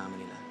pagsasama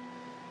nila.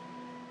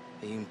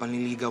 Eh, yung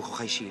panliligaw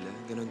ko kay Sheila,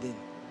 gano'n din.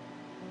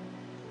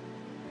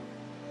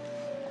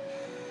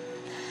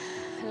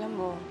 Alam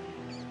mo,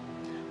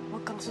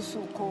 huwag kang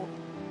susuko.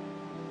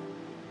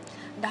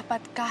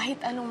 Dapat kahit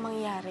anong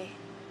mangyari,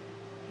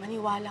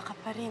 maniwala ka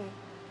pa rin.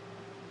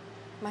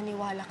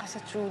 Maniwala ka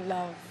sa true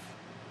love.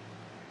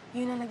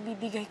 Yun ang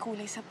nagbibigay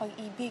kulay sa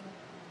pag-ibig.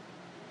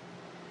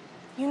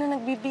 Yun ang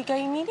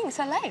nagbibigay meaning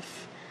sa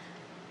life.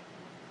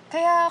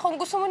 Kaya kung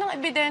gusto mo ng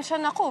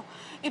ebidensya, nako,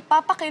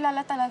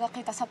 ipapakilala talaga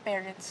kita sa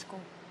parents ko.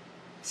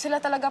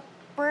 Sila talaga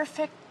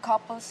perfect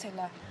couple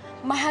sila.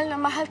 Mahal na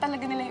mahal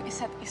talaga nila yung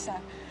isa't isa.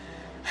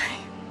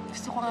 Ay,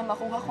 gusto ko nga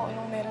makuha ko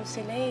anong meron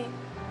sila eh.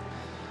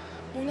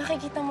 Yung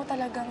nakikita mo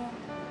talagang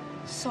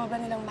sobra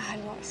nilang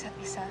mahal yung isa't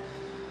isa.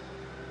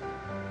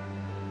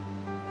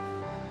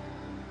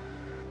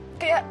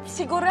 Kaya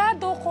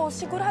sigurado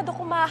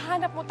ko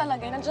mahanap mo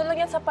talaga. Nandiyan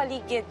lang yan sa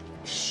paligid.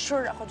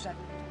 Sure ako dyan.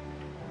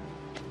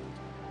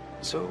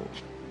 So,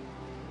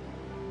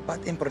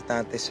 ba't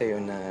importante sa'yo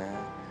na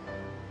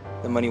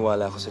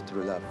maniwala ako sa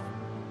true love?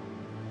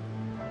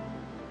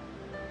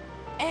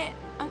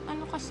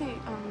 Ano kasi,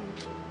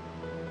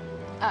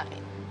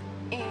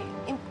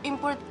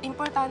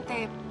 importante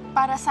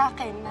para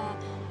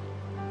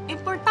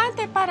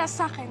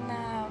sa akin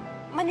na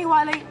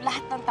maniwala yung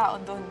lahat ng tao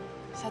doon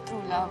sa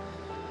true love.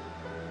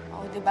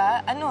 O, di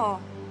ba?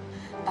 Ano?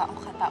 Tao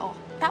ka, tao.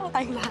 Tao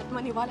tayong lahat.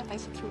 Maniwala tayo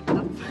sa true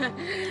love.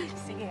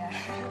 Sige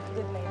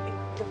Good night.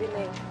 Gabi na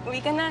yun. Uwi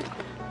ka na.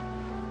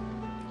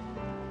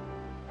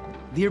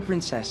 Dear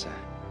Prinsesa,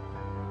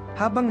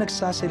 habang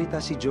nagsasalita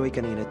si Joy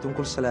kanina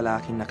tungkol sa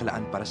lalaking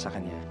nakalaan para sa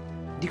kanya,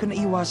 di ko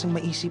naiwasang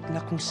maisip na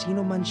kung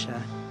sino man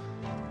siya,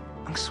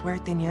 ang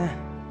swerte niya.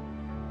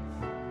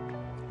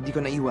 Di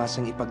ko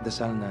naiwasang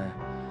ipagdasal na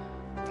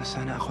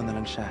sana ako na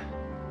lang siya.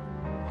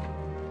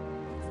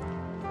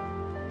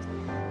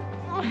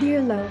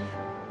 Dear love,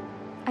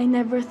 I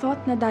never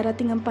thought na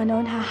darating ang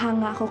panahon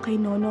hahanga ako kay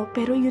Nono,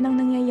 pero yun ang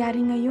nangyayari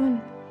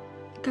ngayon.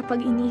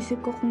 Kapag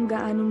iniisip ko kung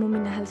gaano mo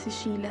minahal si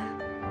Sheila,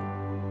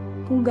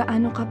 kung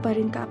gaano ka pa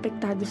rin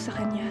kaapektado sa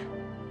kanya.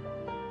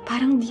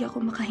 Parang di ako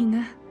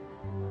makahinga.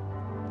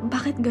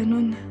 Bakit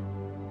ganun?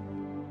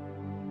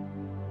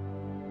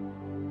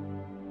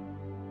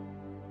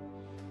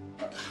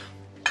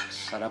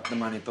 Sarap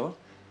naman ito.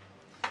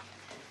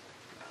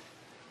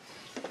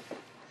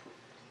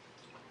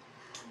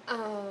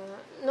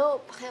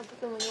 No, pakiabot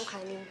naman yung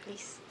kanin,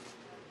 please.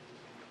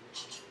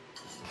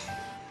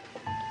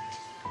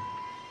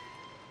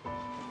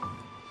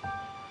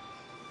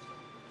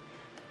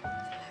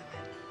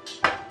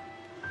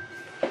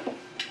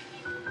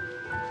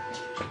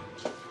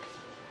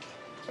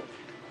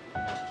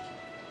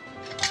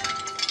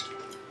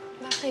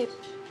 Bakit?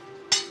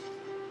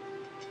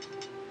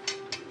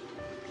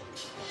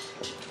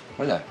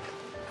 Wala.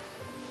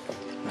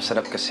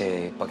 Masarap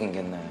kasi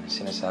pakinggan na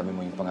sinasabi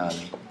mo yung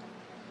pangalan ko.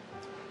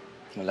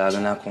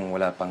 Lalo na kung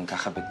wala pang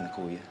kakabit na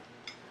kuya.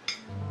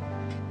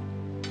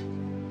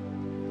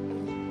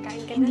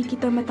 Hindi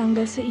kita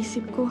matanggal sa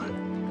isip ko.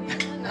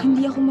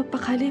 Hindi ako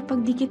mapakali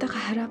pag di kita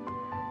kaharap.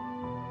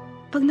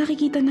 Pag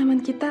nakikita naman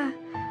kita,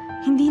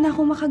 hindi na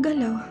ako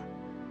makagalaw.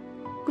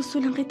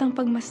 Gusto lang kitang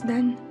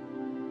pagmasdan.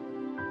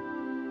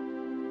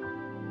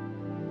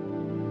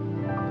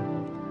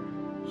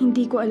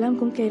 Hindi ko alam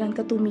kung kailan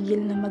ka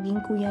tumigil na maging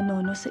Kuya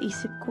Nono sa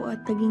isip ko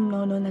at naging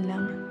Nono na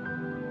lang.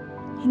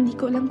 Hindi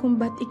ko alam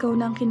kung ba't ikaw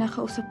na ang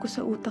kinakausap ko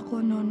sa utak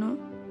ko,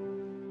 Nono.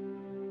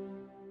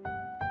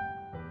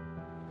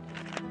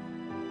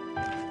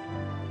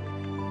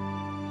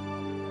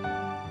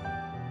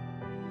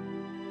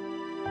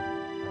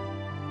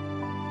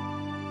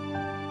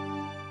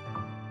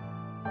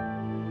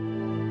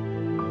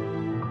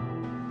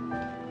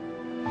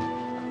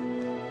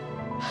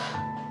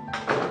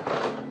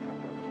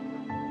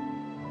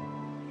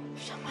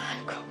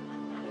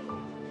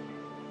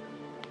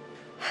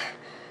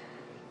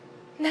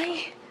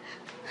 Nay!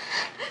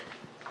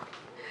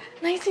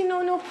 Nay, si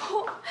Nono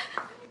po!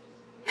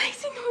 Nay,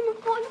 si Nono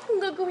po! Ano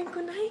pong gagawin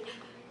ko, Nay?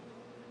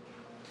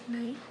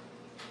 Nay?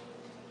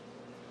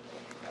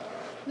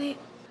 Nay,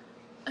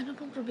 ano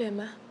pong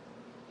problema?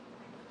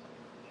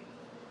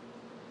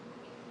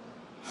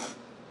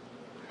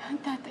 Ang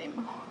tatay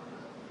mo.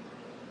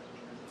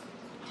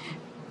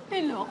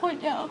 Niloko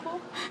niya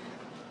ako.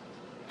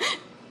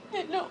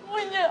 Niloko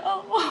niya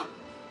ako.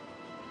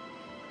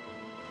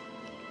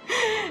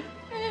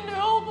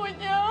 Niloko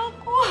niya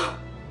ako.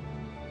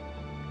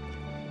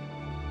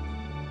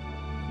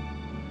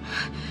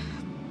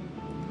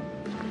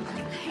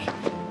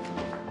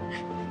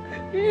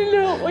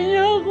 Niloko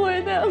niya ako,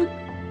 anak.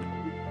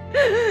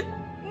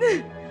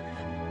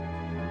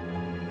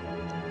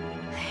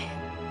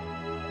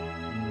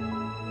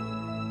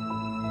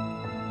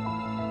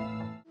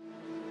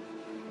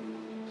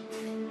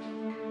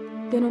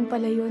 Ganun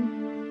pala yun.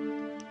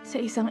 Sa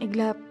isang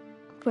iglap,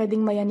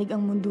 pwedeng mayanig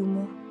ang mundo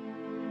mo.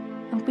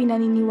 Ang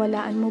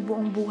pinaniniwalaan mo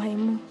buong buhay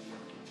mo.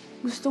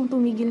 Gustong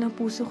tumigil ng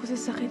puso ko sa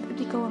sakit at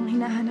ikaw ang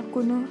hinahanap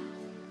ko, no?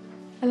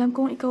 Alam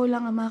kong ikaw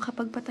lang ang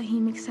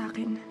makakapagpatahimik sa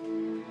akin.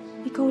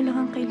 Ikaw lang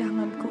ang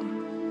kailangan ko.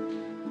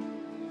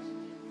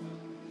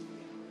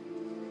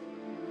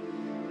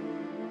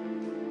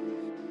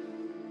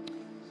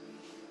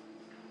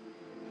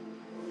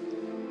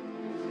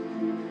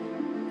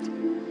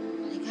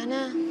 Halika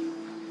na.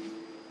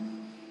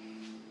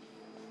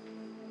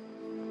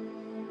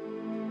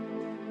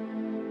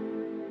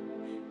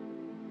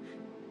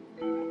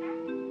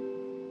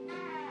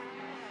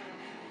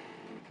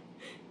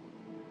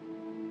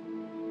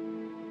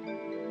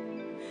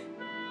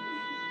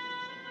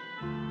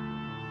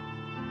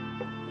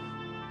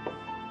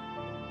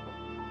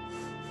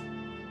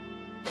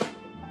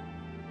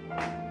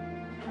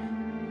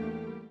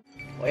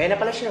 O, yan na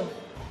pala siya.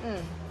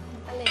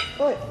 Alin?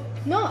 Oy,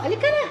 no,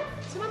 alika na.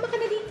 Sumama ka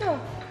na dito.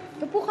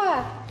 Upo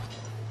ka.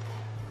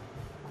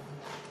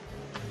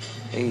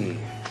 Hey,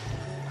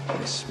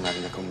 Miss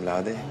Magna Cum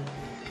Laude.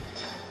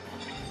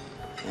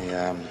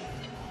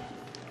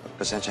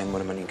 Pagpasensyahin mo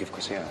naman yung gift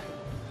ko sa'yo.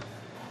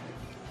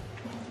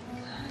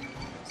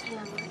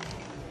 Salamat.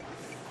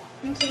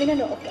 Sabi na,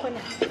 no, upo ka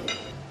na.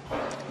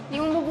 Hindi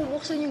mo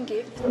mabubuksan yung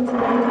gift?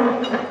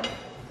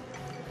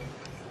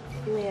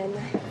 Ayan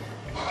na.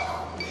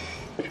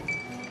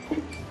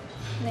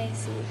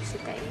 Nice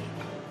si Tay.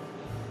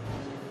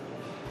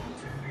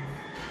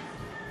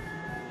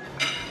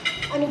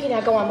 Anong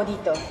ginagawa mo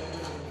dito?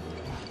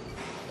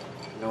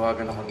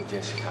 Nawagan ako ni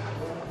Jessica.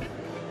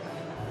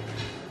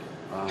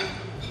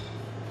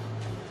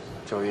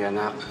 Joey,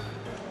 anak.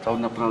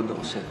 Proud na proud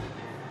ako sa'yo.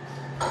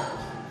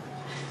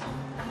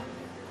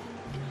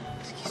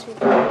 Excuse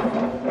me.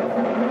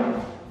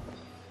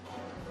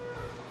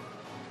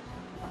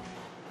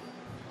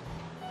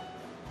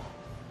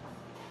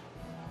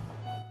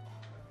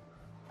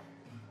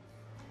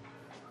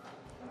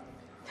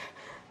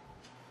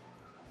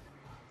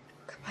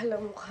 Kapal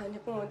ang mukha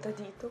niya pumunta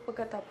dito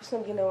pagkatapos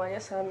ng ginawa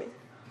niya sa amin.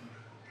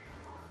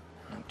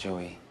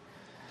 Joey,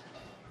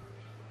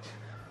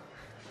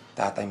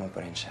 tatay mo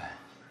pa rin siya.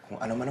 Kung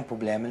ano man ang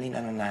problema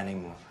ng nanay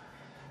mo,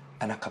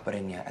 anak ka pa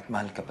rin niya at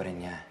mahal ka pa rin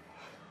niya.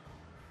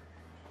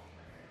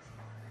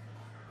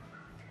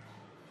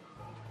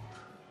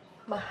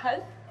 Mahal?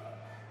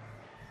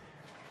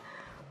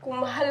 Kung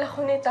mahal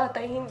ako ni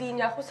tatay, hindi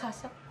niya ako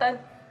sasaktan.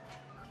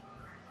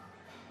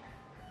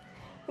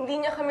 Hindi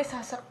niya kami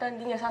sasaktan,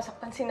 hindi niya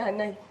sasaktan si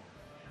nanay.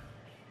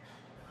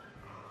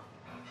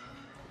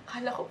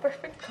 Akala ko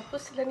perfect couple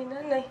sila ni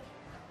nanay.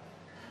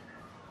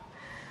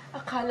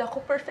 Akala ko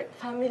perfect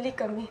family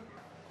kami.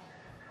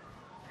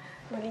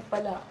 Mali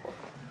pala ako.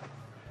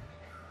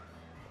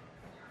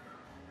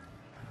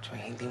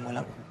 Joy, hindi mo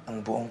lang ang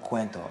buong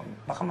kwento.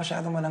 Baka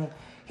masyado mo lang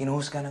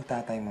hinuhusga ng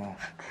tatay mo.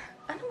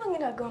 Ano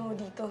bang ginagawa mo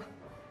dito?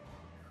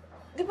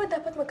 Di ba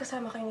dapat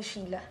magkasama kayo ni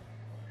Sheila?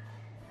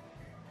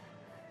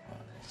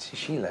 Si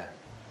Sheila?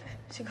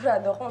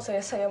 Sigurado akong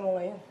saya-saya mo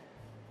ngayon.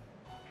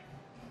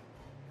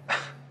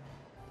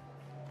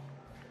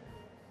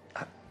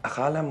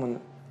 Akala mo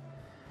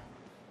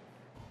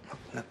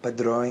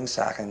nagpa-drawing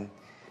sa akin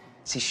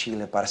si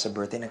Sheila para sa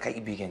birthday ng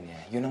kaibigan niya.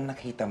 Yun ang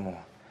nakita mo.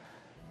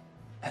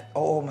 At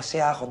oo,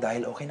 masaya ako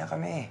dahil okay na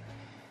kami.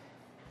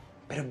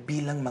 Pero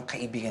bilang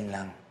magkaibigan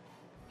lang,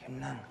 yun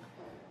lang.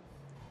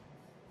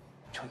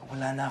 Joy,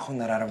 wala na akong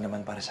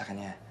nararamdaman para sa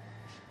kanya.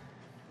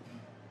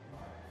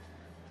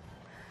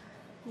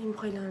 Hindi mo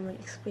kailangan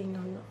mag-explain,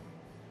 no?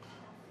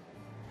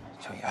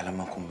 Joy, alam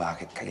mo kung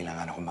bakit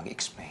kailangan ako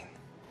mag-explain.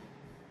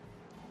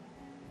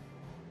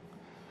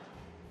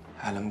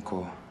 Alam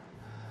ko,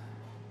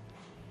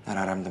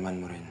 nararamdaman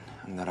mo rin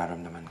ang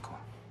nararamdaman ko.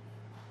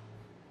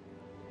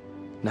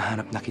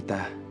 Nahanap na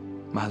kita,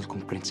 mahal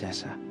kong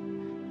prinsesa.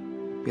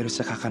 Pero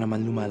saka ka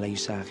naman lumalayo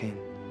sa akin.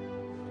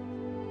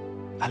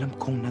 Alam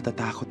kong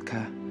natatakot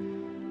ka,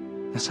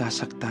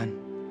 nasasaktan.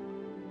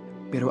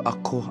 Pero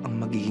ako ang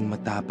magiging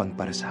matapang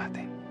para sa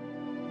atin.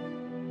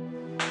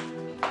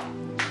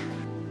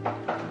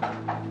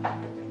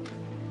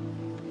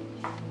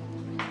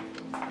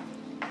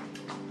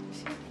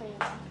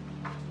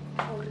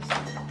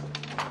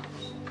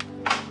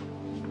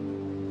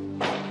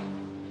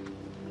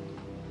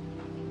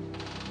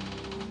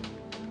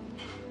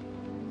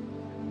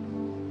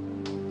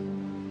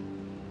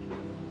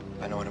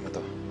 Panoorin mo to.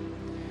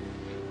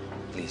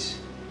 Please.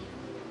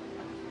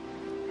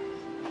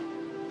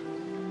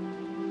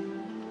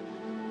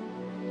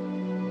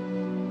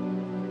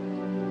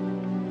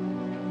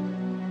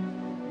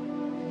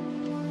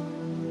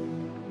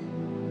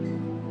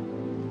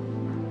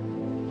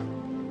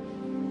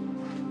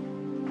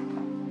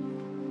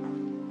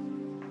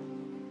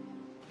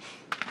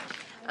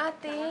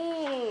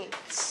 Ate!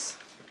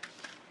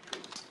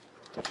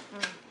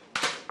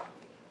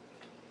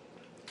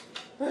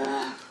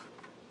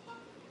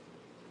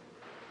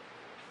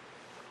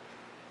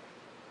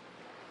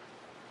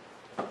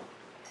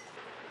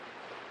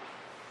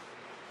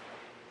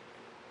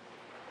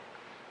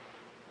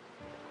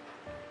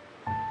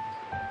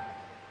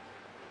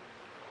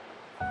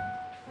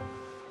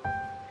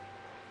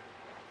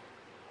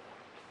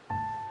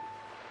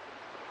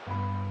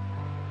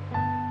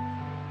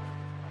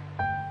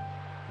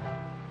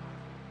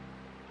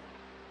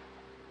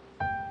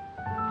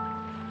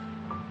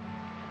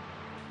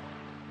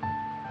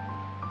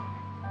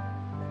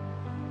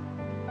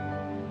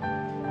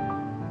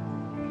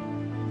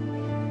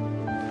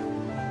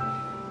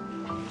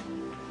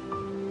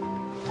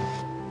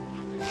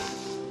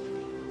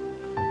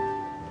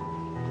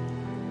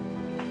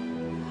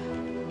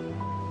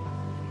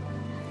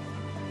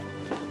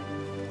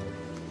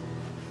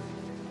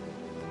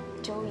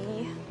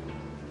 Joey,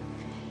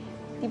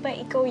 di ba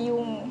ikaw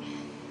yung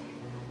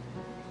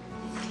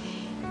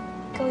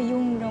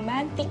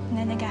romantic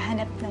na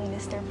naghahanap ng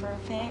Mr.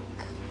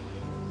 Perfect?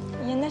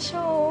 Yan na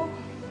siya, oh.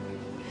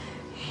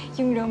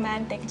 Yung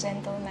romantic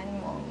gentleman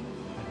mo.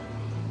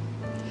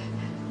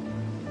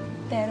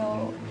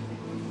 Pero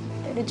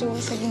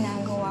Joey, sa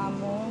ginagawa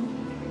mo,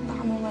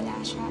 baka mawala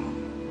siya.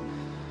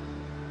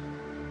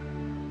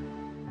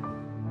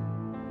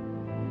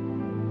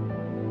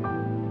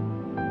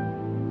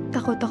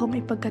 Takot ako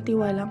may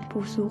pagkatiwala ang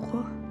puso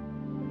ko.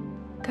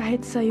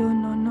 Kahit sa'yo,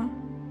 Nono.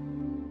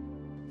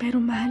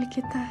 Pero mahal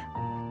kita.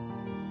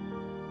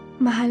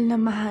 Mahal na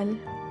mahal.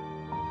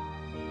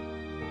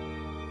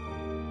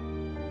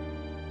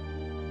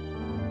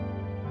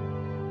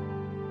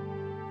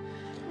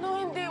 No,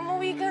 hindi.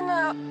 Umuwi ka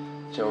na.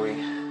 Joey.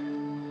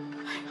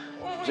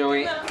 Umuwi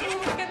Joey. ka na.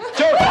 Umuwi ka na.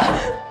 Joey!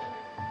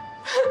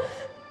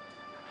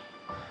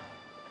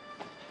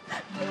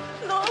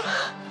 No.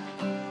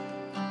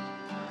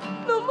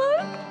 No,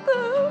 mahal kita.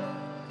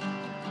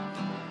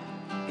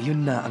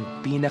 Yun na ang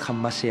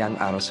pinakamasayang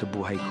araw sa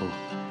buhay ko.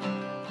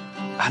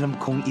 Alam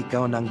kong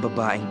ikaw na ang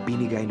babaeng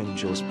binigay ng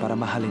Diyos para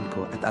mahalin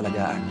ko at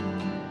alagaan.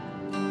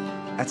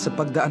 At sa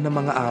pagdaan ng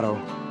mga araw,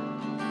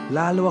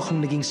 lalo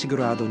akong naging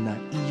sigurado na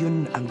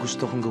iyon ang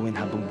gusto kong gawin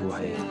habang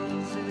buhay.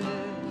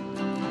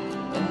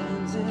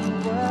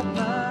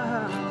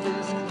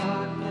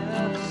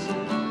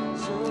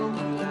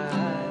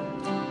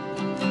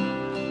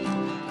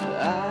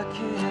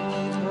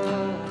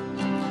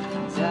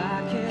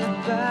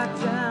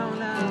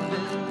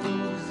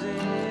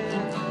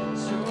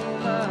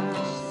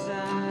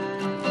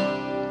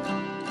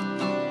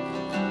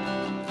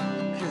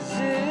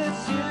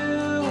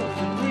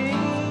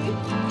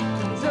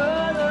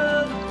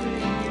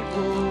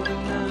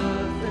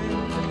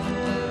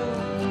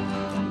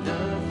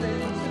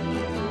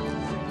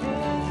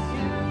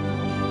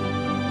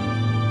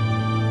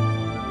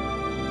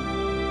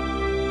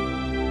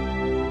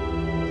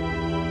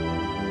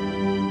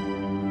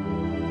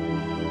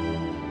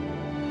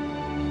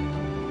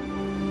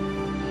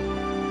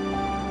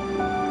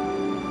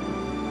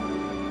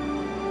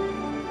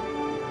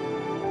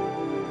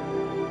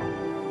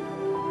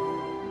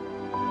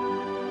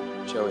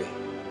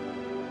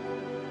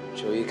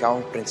 Joey, ikaw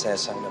ang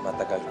prinsesang na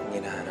matagal kong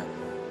hinahanap.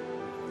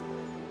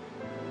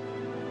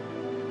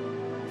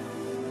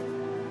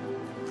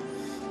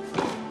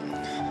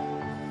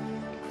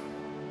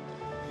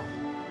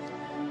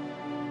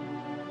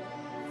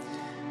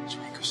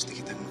 Joey, gusto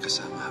kitang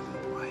makasama habang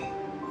buhay.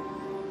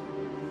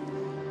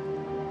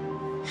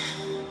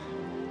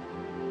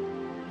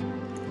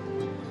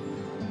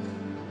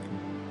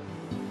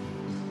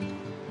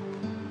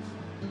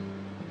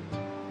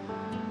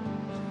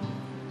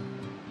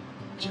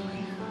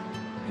 Joey,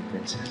 my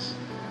princess.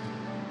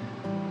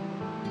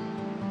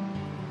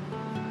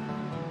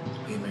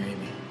 Will you marry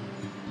me?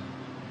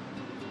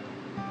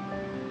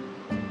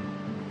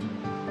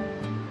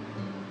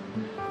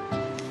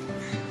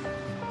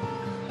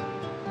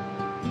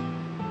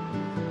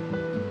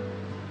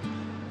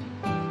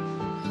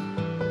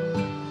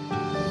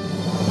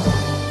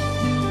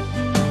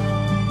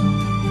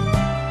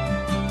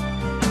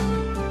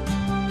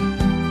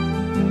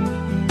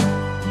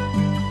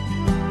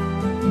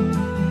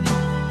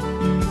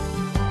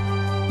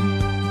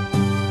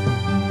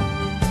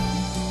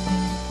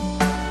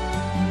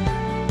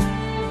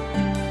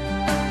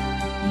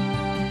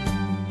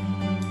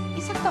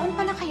 Isang taon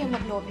pa lang kayo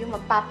magnobyo,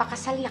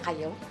 magpapakasal na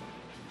kayo?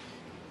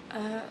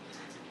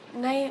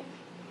 Nay,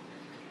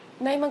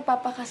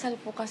 magpapakasal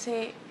po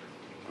kasi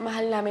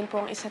mahal namin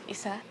po ang isa't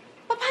isa.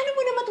 Paano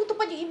mo na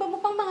matutupad yung iba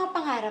mo pang mga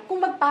pangarap kung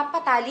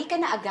magpapatali ka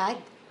na agad?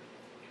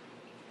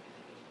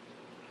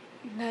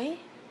 Nay?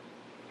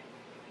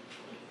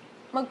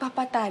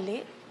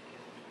 Magpapatali?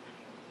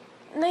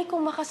 Nay,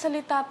 kung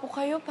makasalita po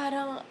kayo,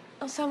 parang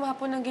ang sama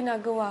po ng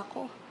ginagawa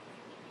ko.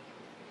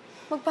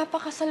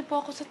 Magpapakasal po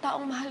ako sa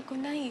taong mahal ko,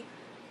 Nay.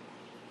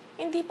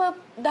 Hindi pa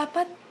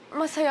dapat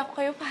masaya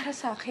ko kayo para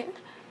sa akin?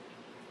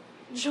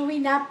 Joey,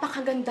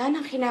 napakaganda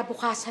ng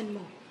kinabukasan mo.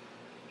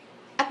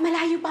 At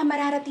malayo pa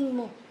mararating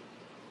mo.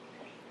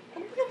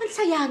 Huwag mo naman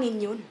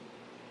sayangin yun.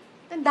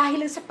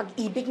 Dahil lang sa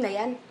pag-ibig na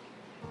yan.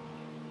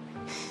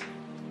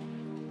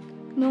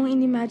 Noong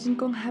inimagine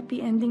kong happy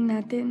ending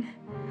natin,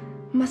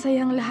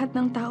 masayang lahat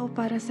ng tao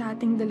para sa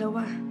ating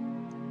dalawa.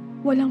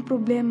 Walang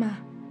problema.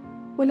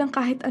 Walang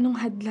kahit anong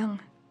hadlang.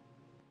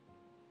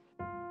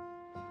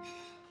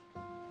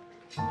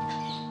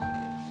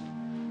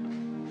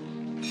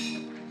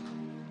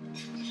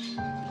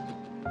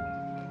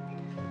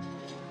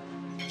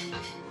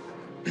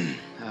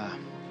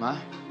 Ma?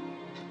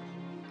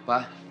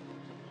 Pa?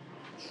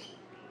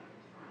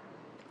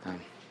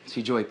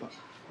 Si Joy po.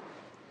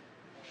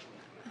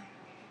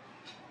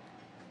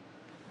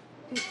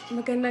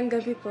 Magandang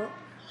gabi po.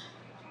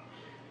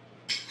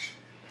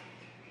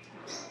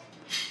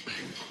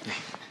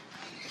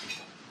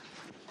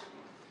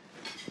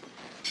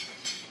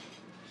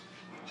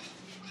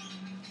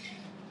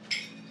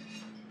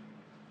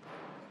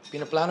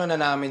 Pinaplano na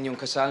namin yung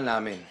kasal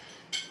namin.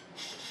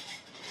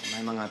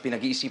 May mga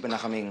pinag-iisipan na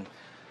kaming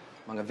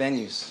mga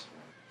venues.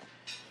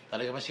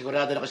 Talaga ba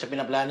sigurado na kayo sa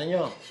pinaplano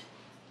nyo?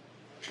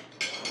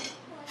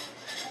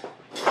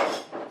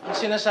 Ang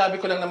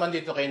sinasabi ko lang naman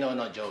dito kay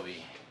Nono,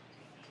 Joey,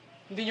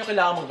 hindi nyo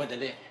kailangan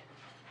magmadali.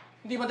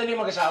 Hindi madali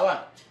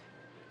mag-asawa.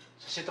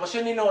 Sa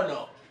sitwasyon ni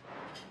Nono,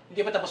 hindi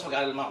pa tapos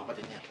mag-aaral mga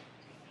kapatid niya.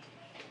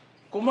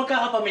 Kung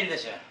magkakapamilya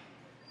siya,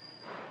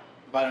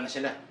 paano na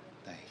sila?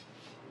 Tay,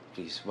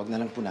 please, wag na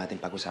lang po natin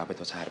pag-usapan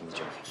ito sa harap ni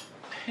Joey.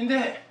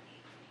 Hindi.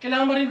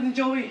 Kailangan marinig ni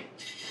Joey.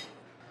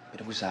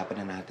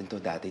 Pinag-usapan na natin to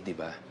dati, di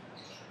ba?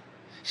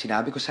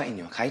 Sinabi ko sa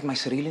inyo, kahit may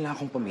sarili na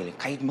akong pamilya,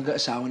 kahit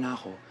mag-aasawa na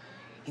ako,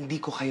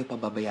 hindi ko kayo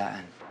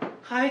pababayaan.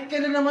 Kahit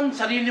kailan naman,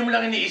 sarili mo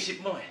lang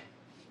iniisip mo eh.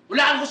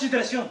 Wala kang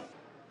konsiderasyon.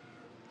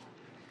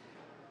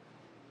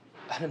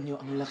 Alam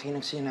niyo, ang laki ng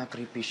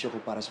sinakripisyo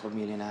ko para sa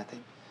pamilya natin.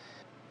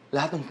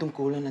 Lahat ng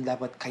tungkulan na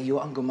dapat kayo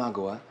ang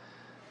gumagawa,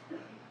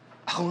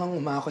 ako nga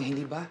umako,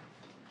 hindi ba?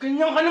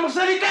 Ganyan ka na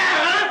magsalita,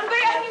 ha?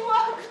 Bayani,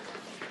 wag!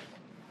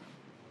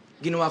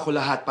 Ginawa ko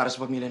lahat para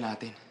sa pamilya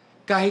natin.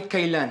 Kahit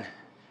kailan,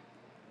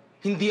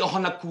 hindi ako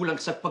nagkulang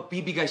sa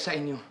pagbibigay sa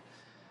inyo.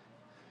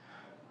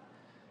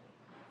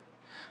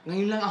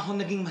 Ngayon lang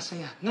ako naging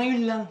masaya.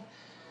 Ngayon lang.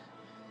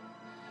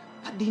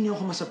 Ba't di niyo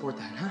ako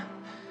masuportahan, ha?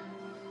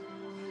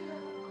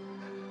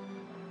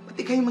 Ba't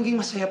di kayo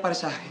maging masaya para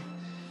sa akin?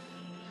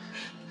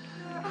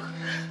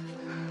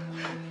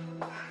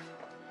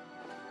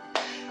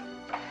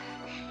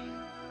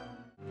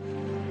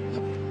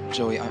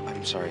 Joey,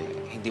 I'm sorry.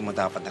 Hindi mo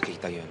dapat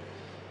nakita yun.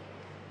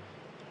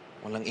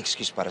 Walang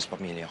excuse para sa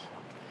pamilya ko.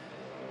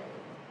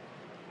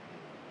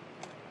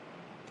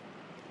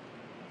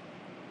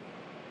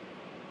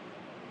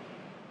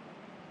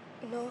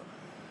 No.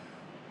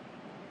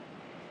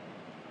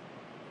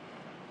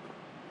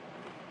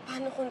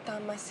 Paano kung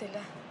tama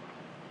sila?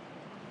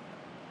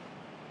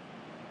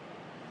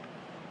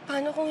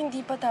 Paano kung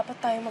hindi pa dapat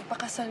tayo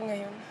magpakasal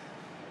ngayon?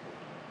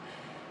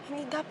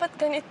 Hindi dapat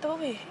ganito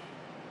eh.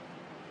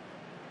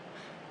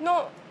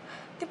 No,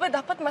 di ba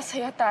dapat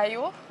masaya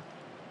tayo?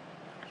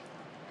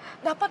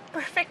 Dapat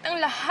perfect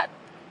ang lahat.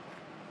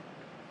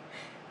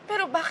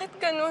 Pero bakit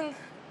ganun?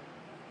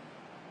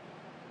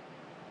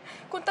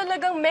 Kung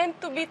talagang meant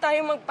to be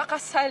tayo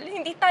magpakasal,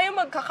 hindi tayo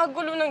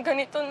magkakagulo ng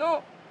ganito,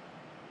 no?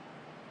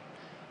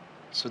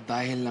 So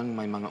dahil lang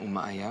may mga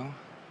umaayaw,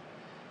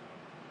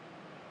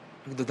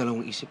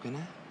 nagdadalawang isip ka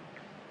na?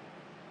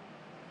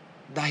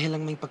 Dahil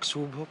lang may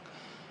pagsubok,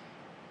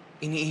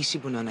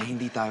 iniisip mo na na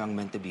hindi tayo ang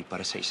meant to be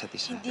para sa isa't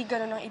isa. Hindi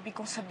ganun ang ibig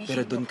kong sabihin.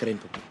 Pero doon ka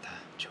rin pupunta,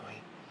 Joy.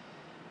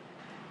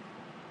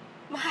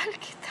 Mahal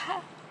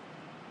kita.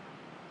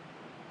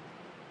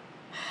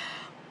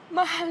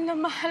 Mahal na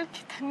mahal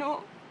kita,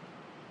 no?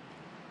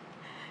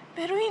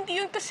 Pero hindi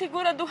yun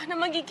kasiguraduhan na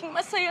magiging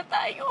masaya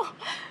tayo.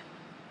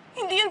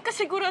 Hindi yun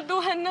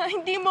kasiguraduhan na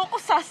hindi mo ako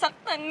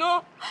sasaktan,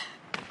 no?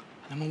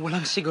 Alam mo,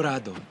 walang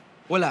sigurado.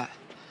 Wala.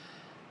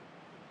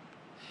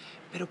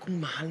 Pero kung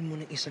mahal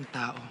mo ng isang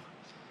tao,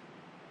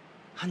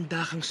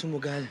 handa kang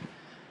sumugal.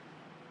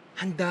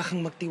 Handa kang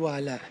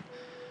magtiwala.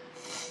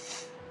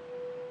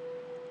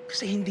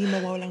 Kasi hindi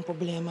mawawalang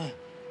problema.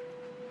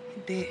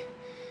 Hindi.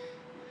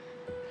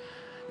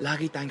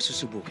 Lagi tayong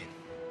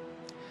susubukin.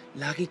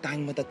 Lagi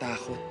tayong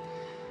matatakot.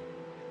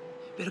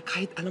 Pero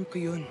kahit alam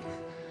ko yun,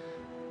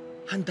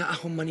 handa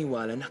akong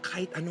maniwala na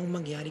kahit anong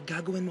mangyari,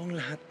 gagawin mo ang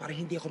lahat para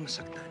hindi ako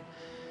masaktan.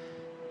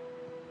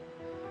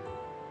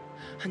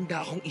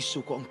 Handa akong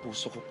isuko ang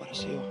puso ko para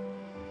sa'yo.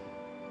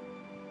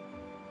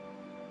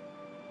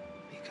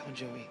 Ikaw,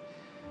 Joey,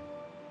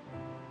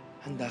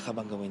 handa ka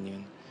bang gawin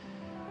yun?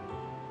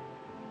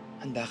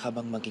 Handa ka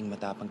bang maging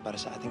matapang para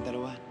sa ating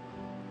dalawa?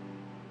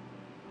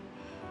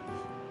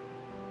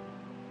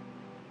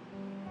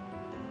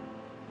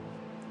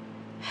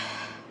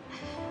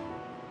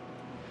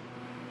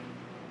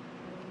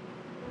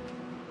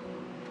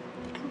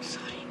 I'm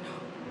sorry, no.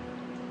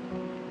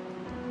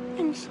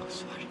 I'm so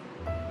sorry.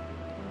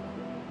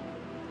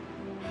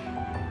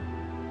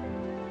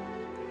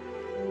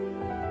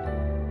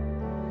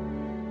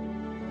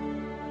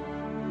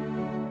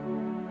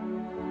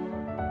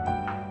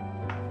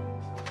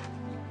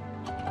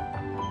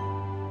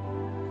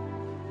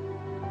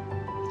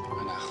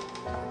 Anak,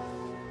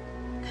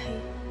 Tay,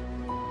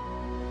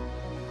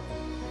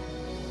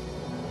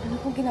 ano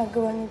pong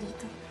ginagawa niyo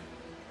dito?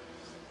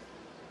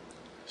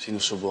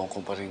 sinusubukan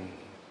ko pa rin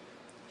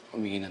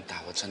humingi ng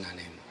tawad sa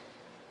nanay mo.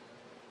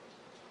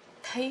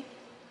 Tay,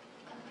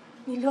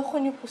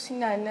 niloko niyo po si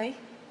nanay.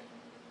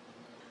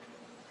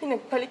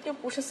 Pinagpalit niyo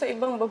po siya sa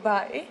ibang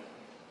babae.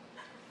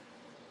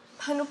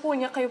 Paano po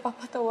niya kayo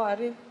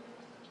papatawarin?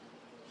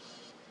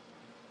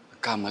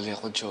 Nagkamali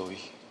ako,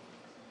 Joey.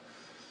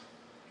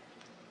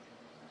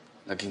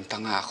 Naging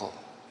tanga ako.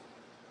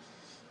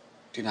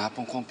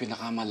 Tinapon ko ang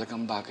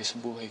pinakamalagang bagay sa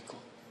buhay ko.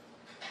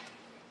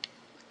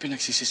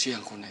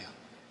 Pinagsisisihan ko na yun.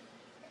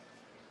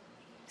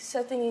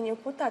 Sa tingin niyo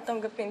po,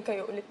 tatanggapin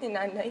kayo ulit ni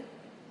nanay?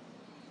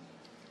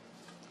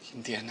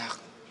 Hindi, anak.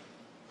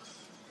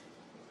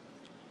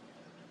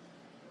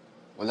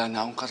 Wala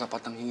na akong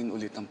karapatang hingin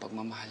ulit ang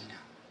pagmamahal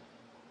niya.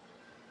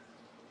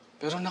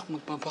 Pero anak,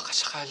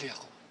 magbabakasakali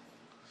ako.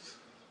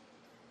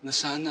 Na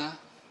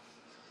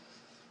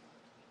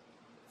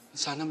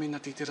sana may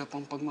natitira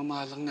pang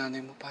pagmamahal ang nanay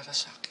mo para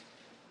sa akin.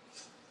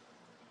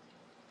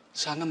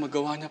 Sana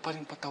magawa niya pa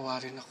rin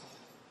patawarin ako.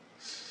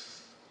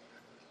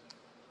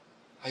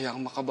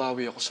 Hayaang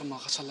makabawi ako sa mga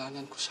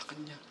kasalanan ko sa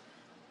kanya.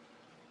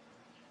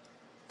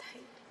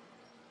 Tay,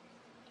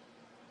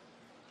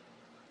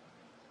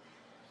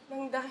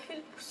 nang dahil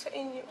po sa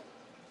inyo,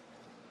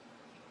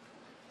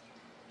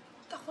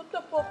 takot na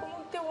po ako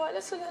magtiwala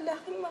sa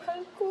lalaking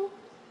mahal ko.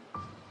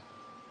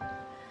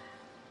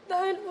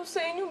 Dahil po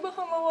sa inyo,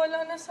 baka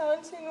mawala na sa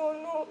akin si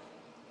Nono.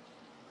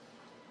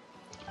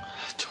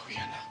 Joey,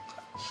 anak.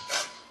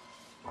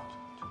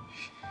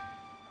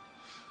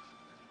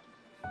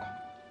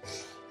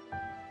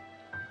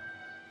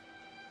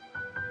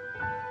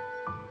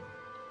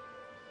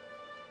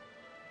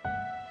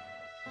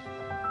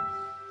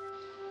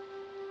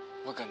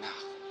 Wag, anak.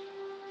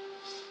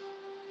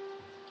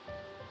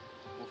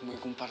 Huwag mo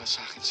ikumpara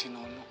sa akin si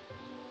Nono.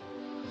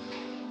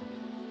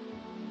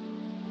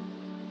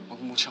 Huwag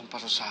mo siyang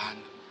parusahan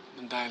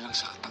ng dahil lang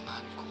sa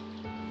katangahan ko.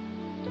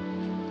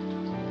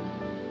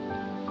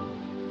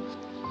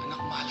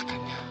 Anak, mahal ka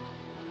niya.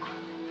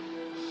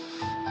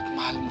 At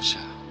mahal mo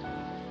siya.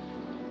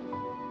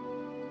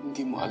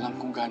 Hindi mo alam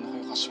kung gaano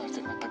kayo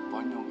kaswerte na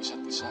tagpuan niyo ang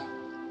isa't isa.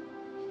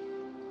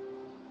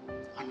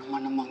 Ano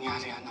man ang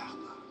mangyari, anak.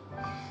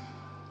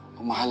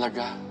 Ang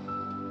mahalaga,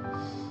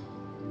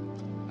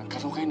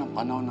 nagkaroon kayo ng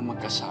panahon na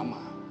magkasama.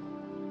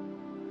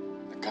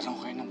 Nagkaroon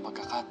kayo ng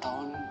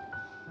pagkakataon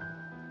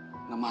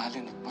na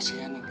mahalin at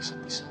pasiyan ng isa't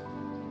isa.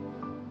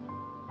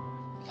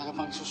 Talaga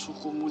bang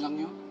susuko mo lang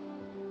yun?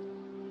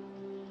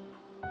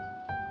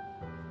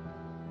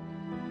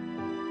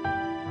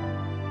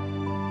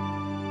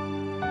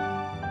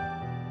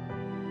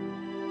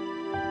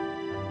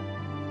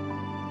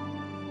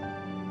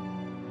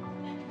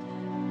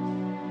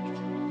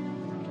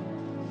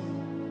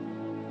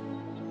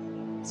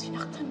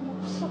 Sinaktan mo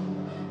ako.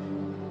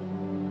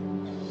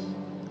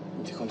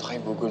 Hindi ko na kayo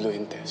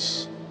guguluhin,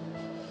 Tess.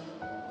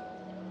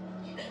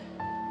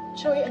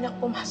 Joey, anak,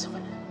 pumasok ka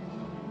na.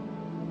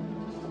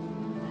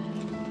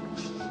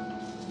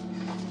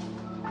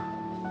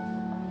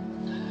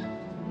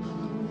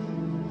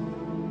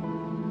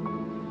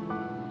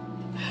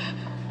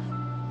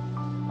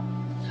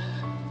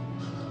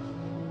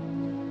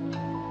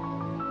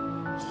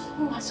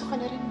 Pasok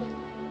ka na rin ba?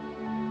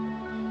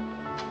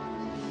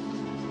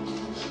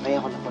 Nay,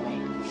 ako na po,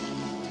 Nay.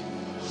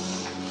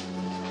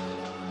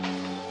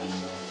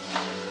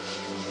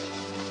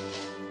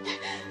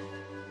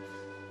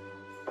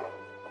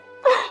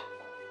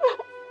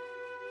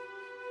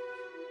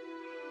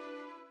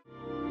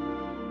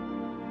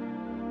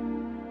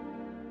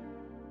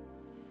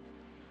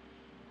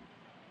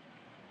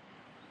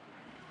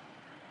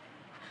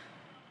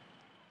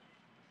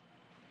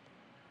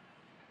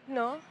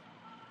 No?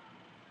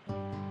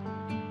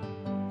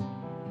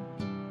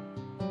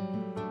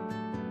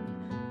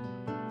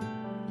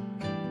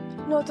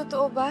 No,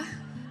 totoo ba?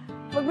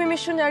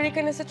 Magmi-missionary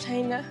ka na sa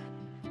China?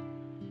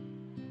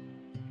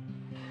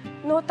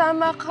 No,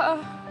 tama ka.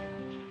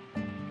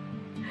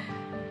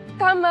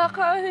 Tama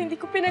ka.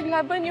 Hindi ko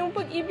pinaglaban yung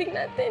pag-ibig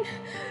natin.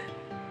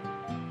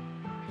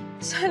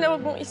 Sana wag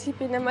mong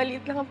isipin na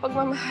maliit lang ang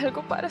pagmamahal ko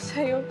para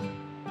sa'yo.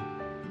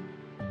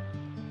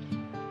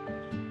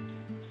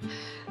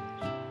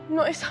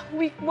 No, isang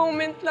weak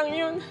moment lang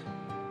yun.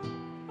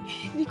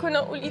 Hindi ko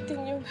na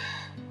ulitin yun.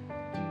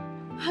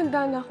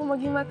 Handa na ako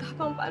maging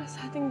matapang para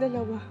sa ating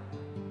dalawa.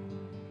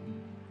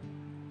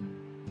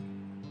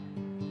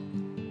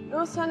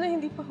 No, sana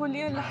hindi pa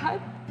huli ang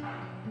lahat.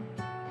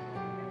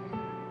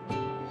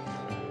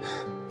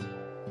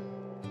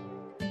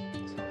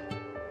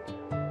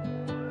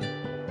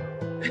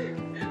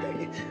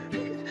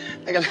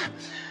 Teka lang,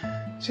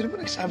 sino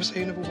ba nagsabi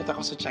sa'yo na pupunta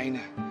ko sa China?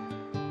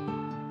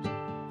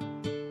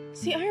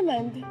 Si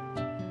Armand.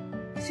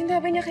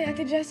 Sinabi niya kay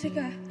Ate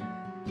Jessica.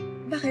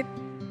 Bakit?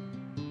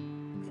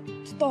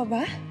 Totoo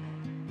ba?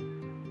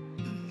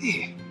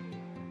 Eh.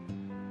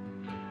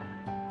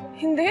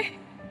 Hindi?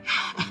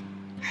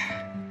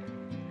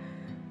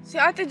 Si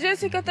Ate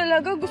Jessica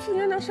talaga gusto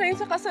niya nang siya yung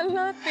sa kasal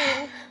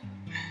natin.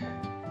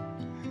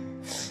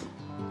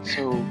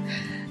 So,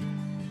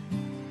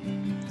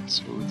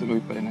 tuloy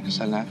pa rin ang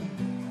kasal natin?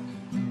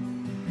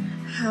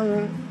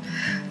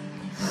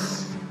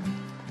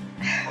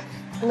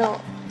 No.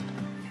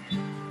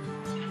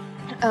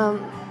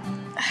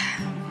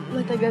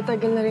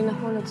 Matagal-tagal na rin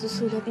ako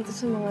nagsusulat dito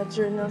sa mga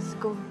journals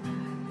ko.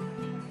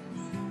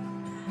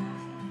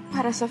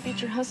 Para sa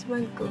future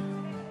husband ko.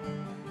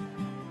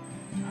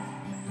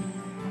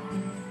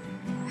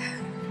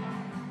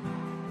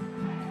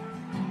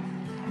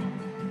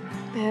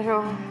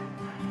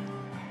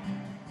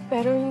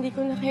 Pero hindi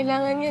ko na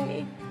kailangan yan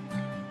eh.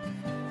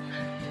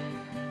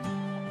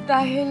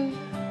 Dahil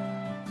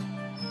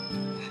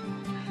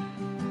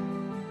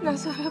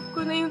nasa harap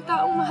ko na yung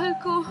taong mahal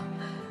ko.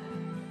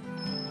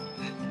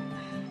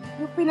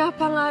 Yung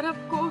pinapangarap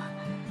ko.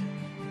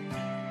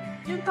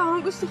 Yung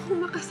taong gusto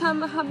kong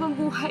makasama habang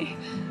buhay.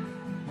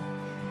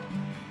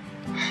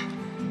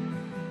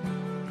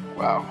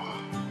 Wow.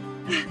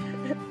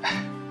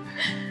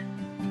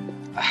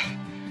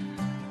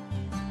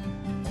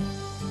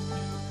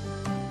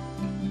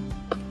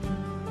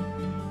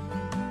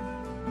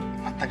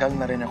 Matagal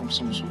na rin akong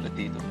sumusulat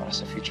dito para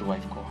sa future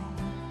wife ko.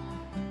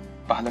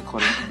 Bahala ko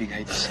rin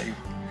ibigay ito sa'yo.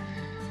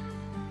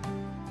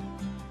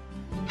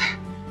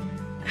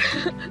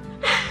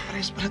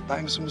 Parehas pala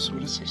tayong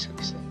sumusulat sa isa't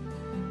isa.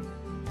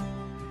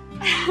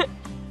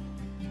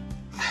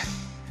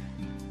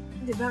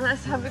 Di ba nga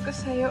sabi ko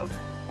sa'yo?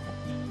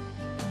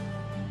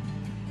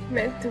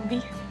 Meant to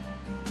be.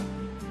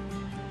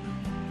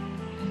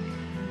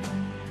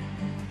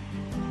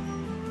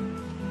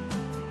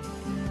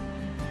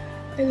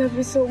 I love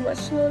you so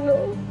much,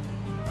 Nono.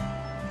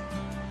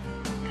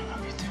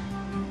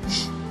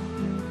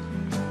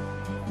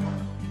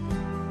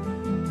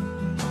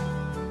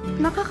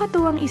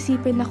 Nakakatuwang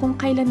isipin na kung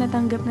kailan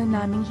natanggap na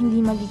naming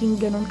hindi magiging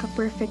ganun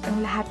ka-perfect ang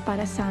lahat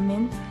para sa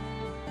amin,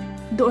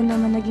 doon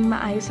naman naging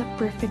maayos at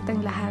perfect ang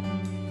lahat.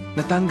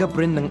 Natanggap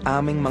rin ng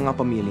aming mga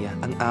pamilya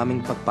ang aming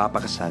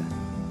pagpapakasal.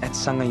 At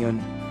sa ngayon,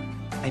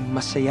 ay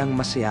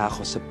masayang-masaya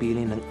ako sa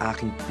piling ng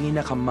aking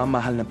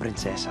pinakamamahal na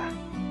prinsesa.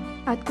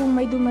 At kung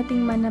may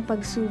dumating man na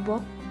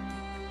pagsubok,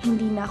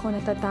 hindi na ako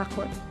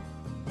natatakot.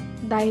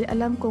 Dahil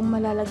alam kong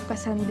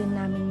malalagpasan din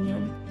namin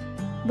yun.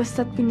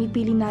 Basta't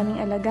pinipili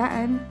naming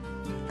alagaan,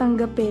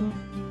 tanggapin,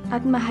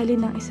 at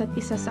mahalin ang isa't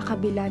isa sa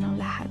kabila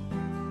ng lahat.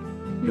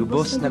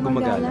 Lubos na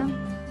gumagalang,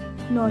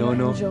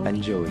 Nono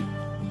and Joey.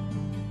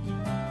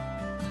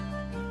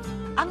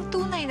 Ang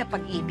tunay na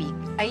pag-ibig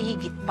ay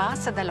higit pa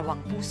sa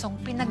dalawang pusong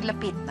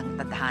pinaglapit ng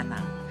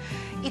tadhana.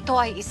 Ito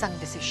ay isang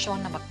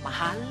desisyon na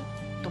magmahal,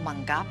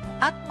 tumanggap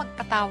at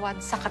magpatawad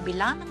sa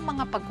kabila ng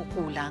mga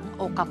pagkukulang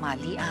o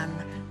kamalian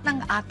ng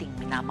ating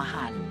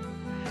minamahal.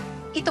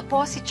 Ito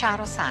po si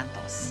Charo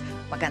Santos.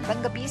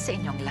 Magandang gabi sa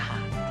inyong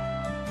lahat.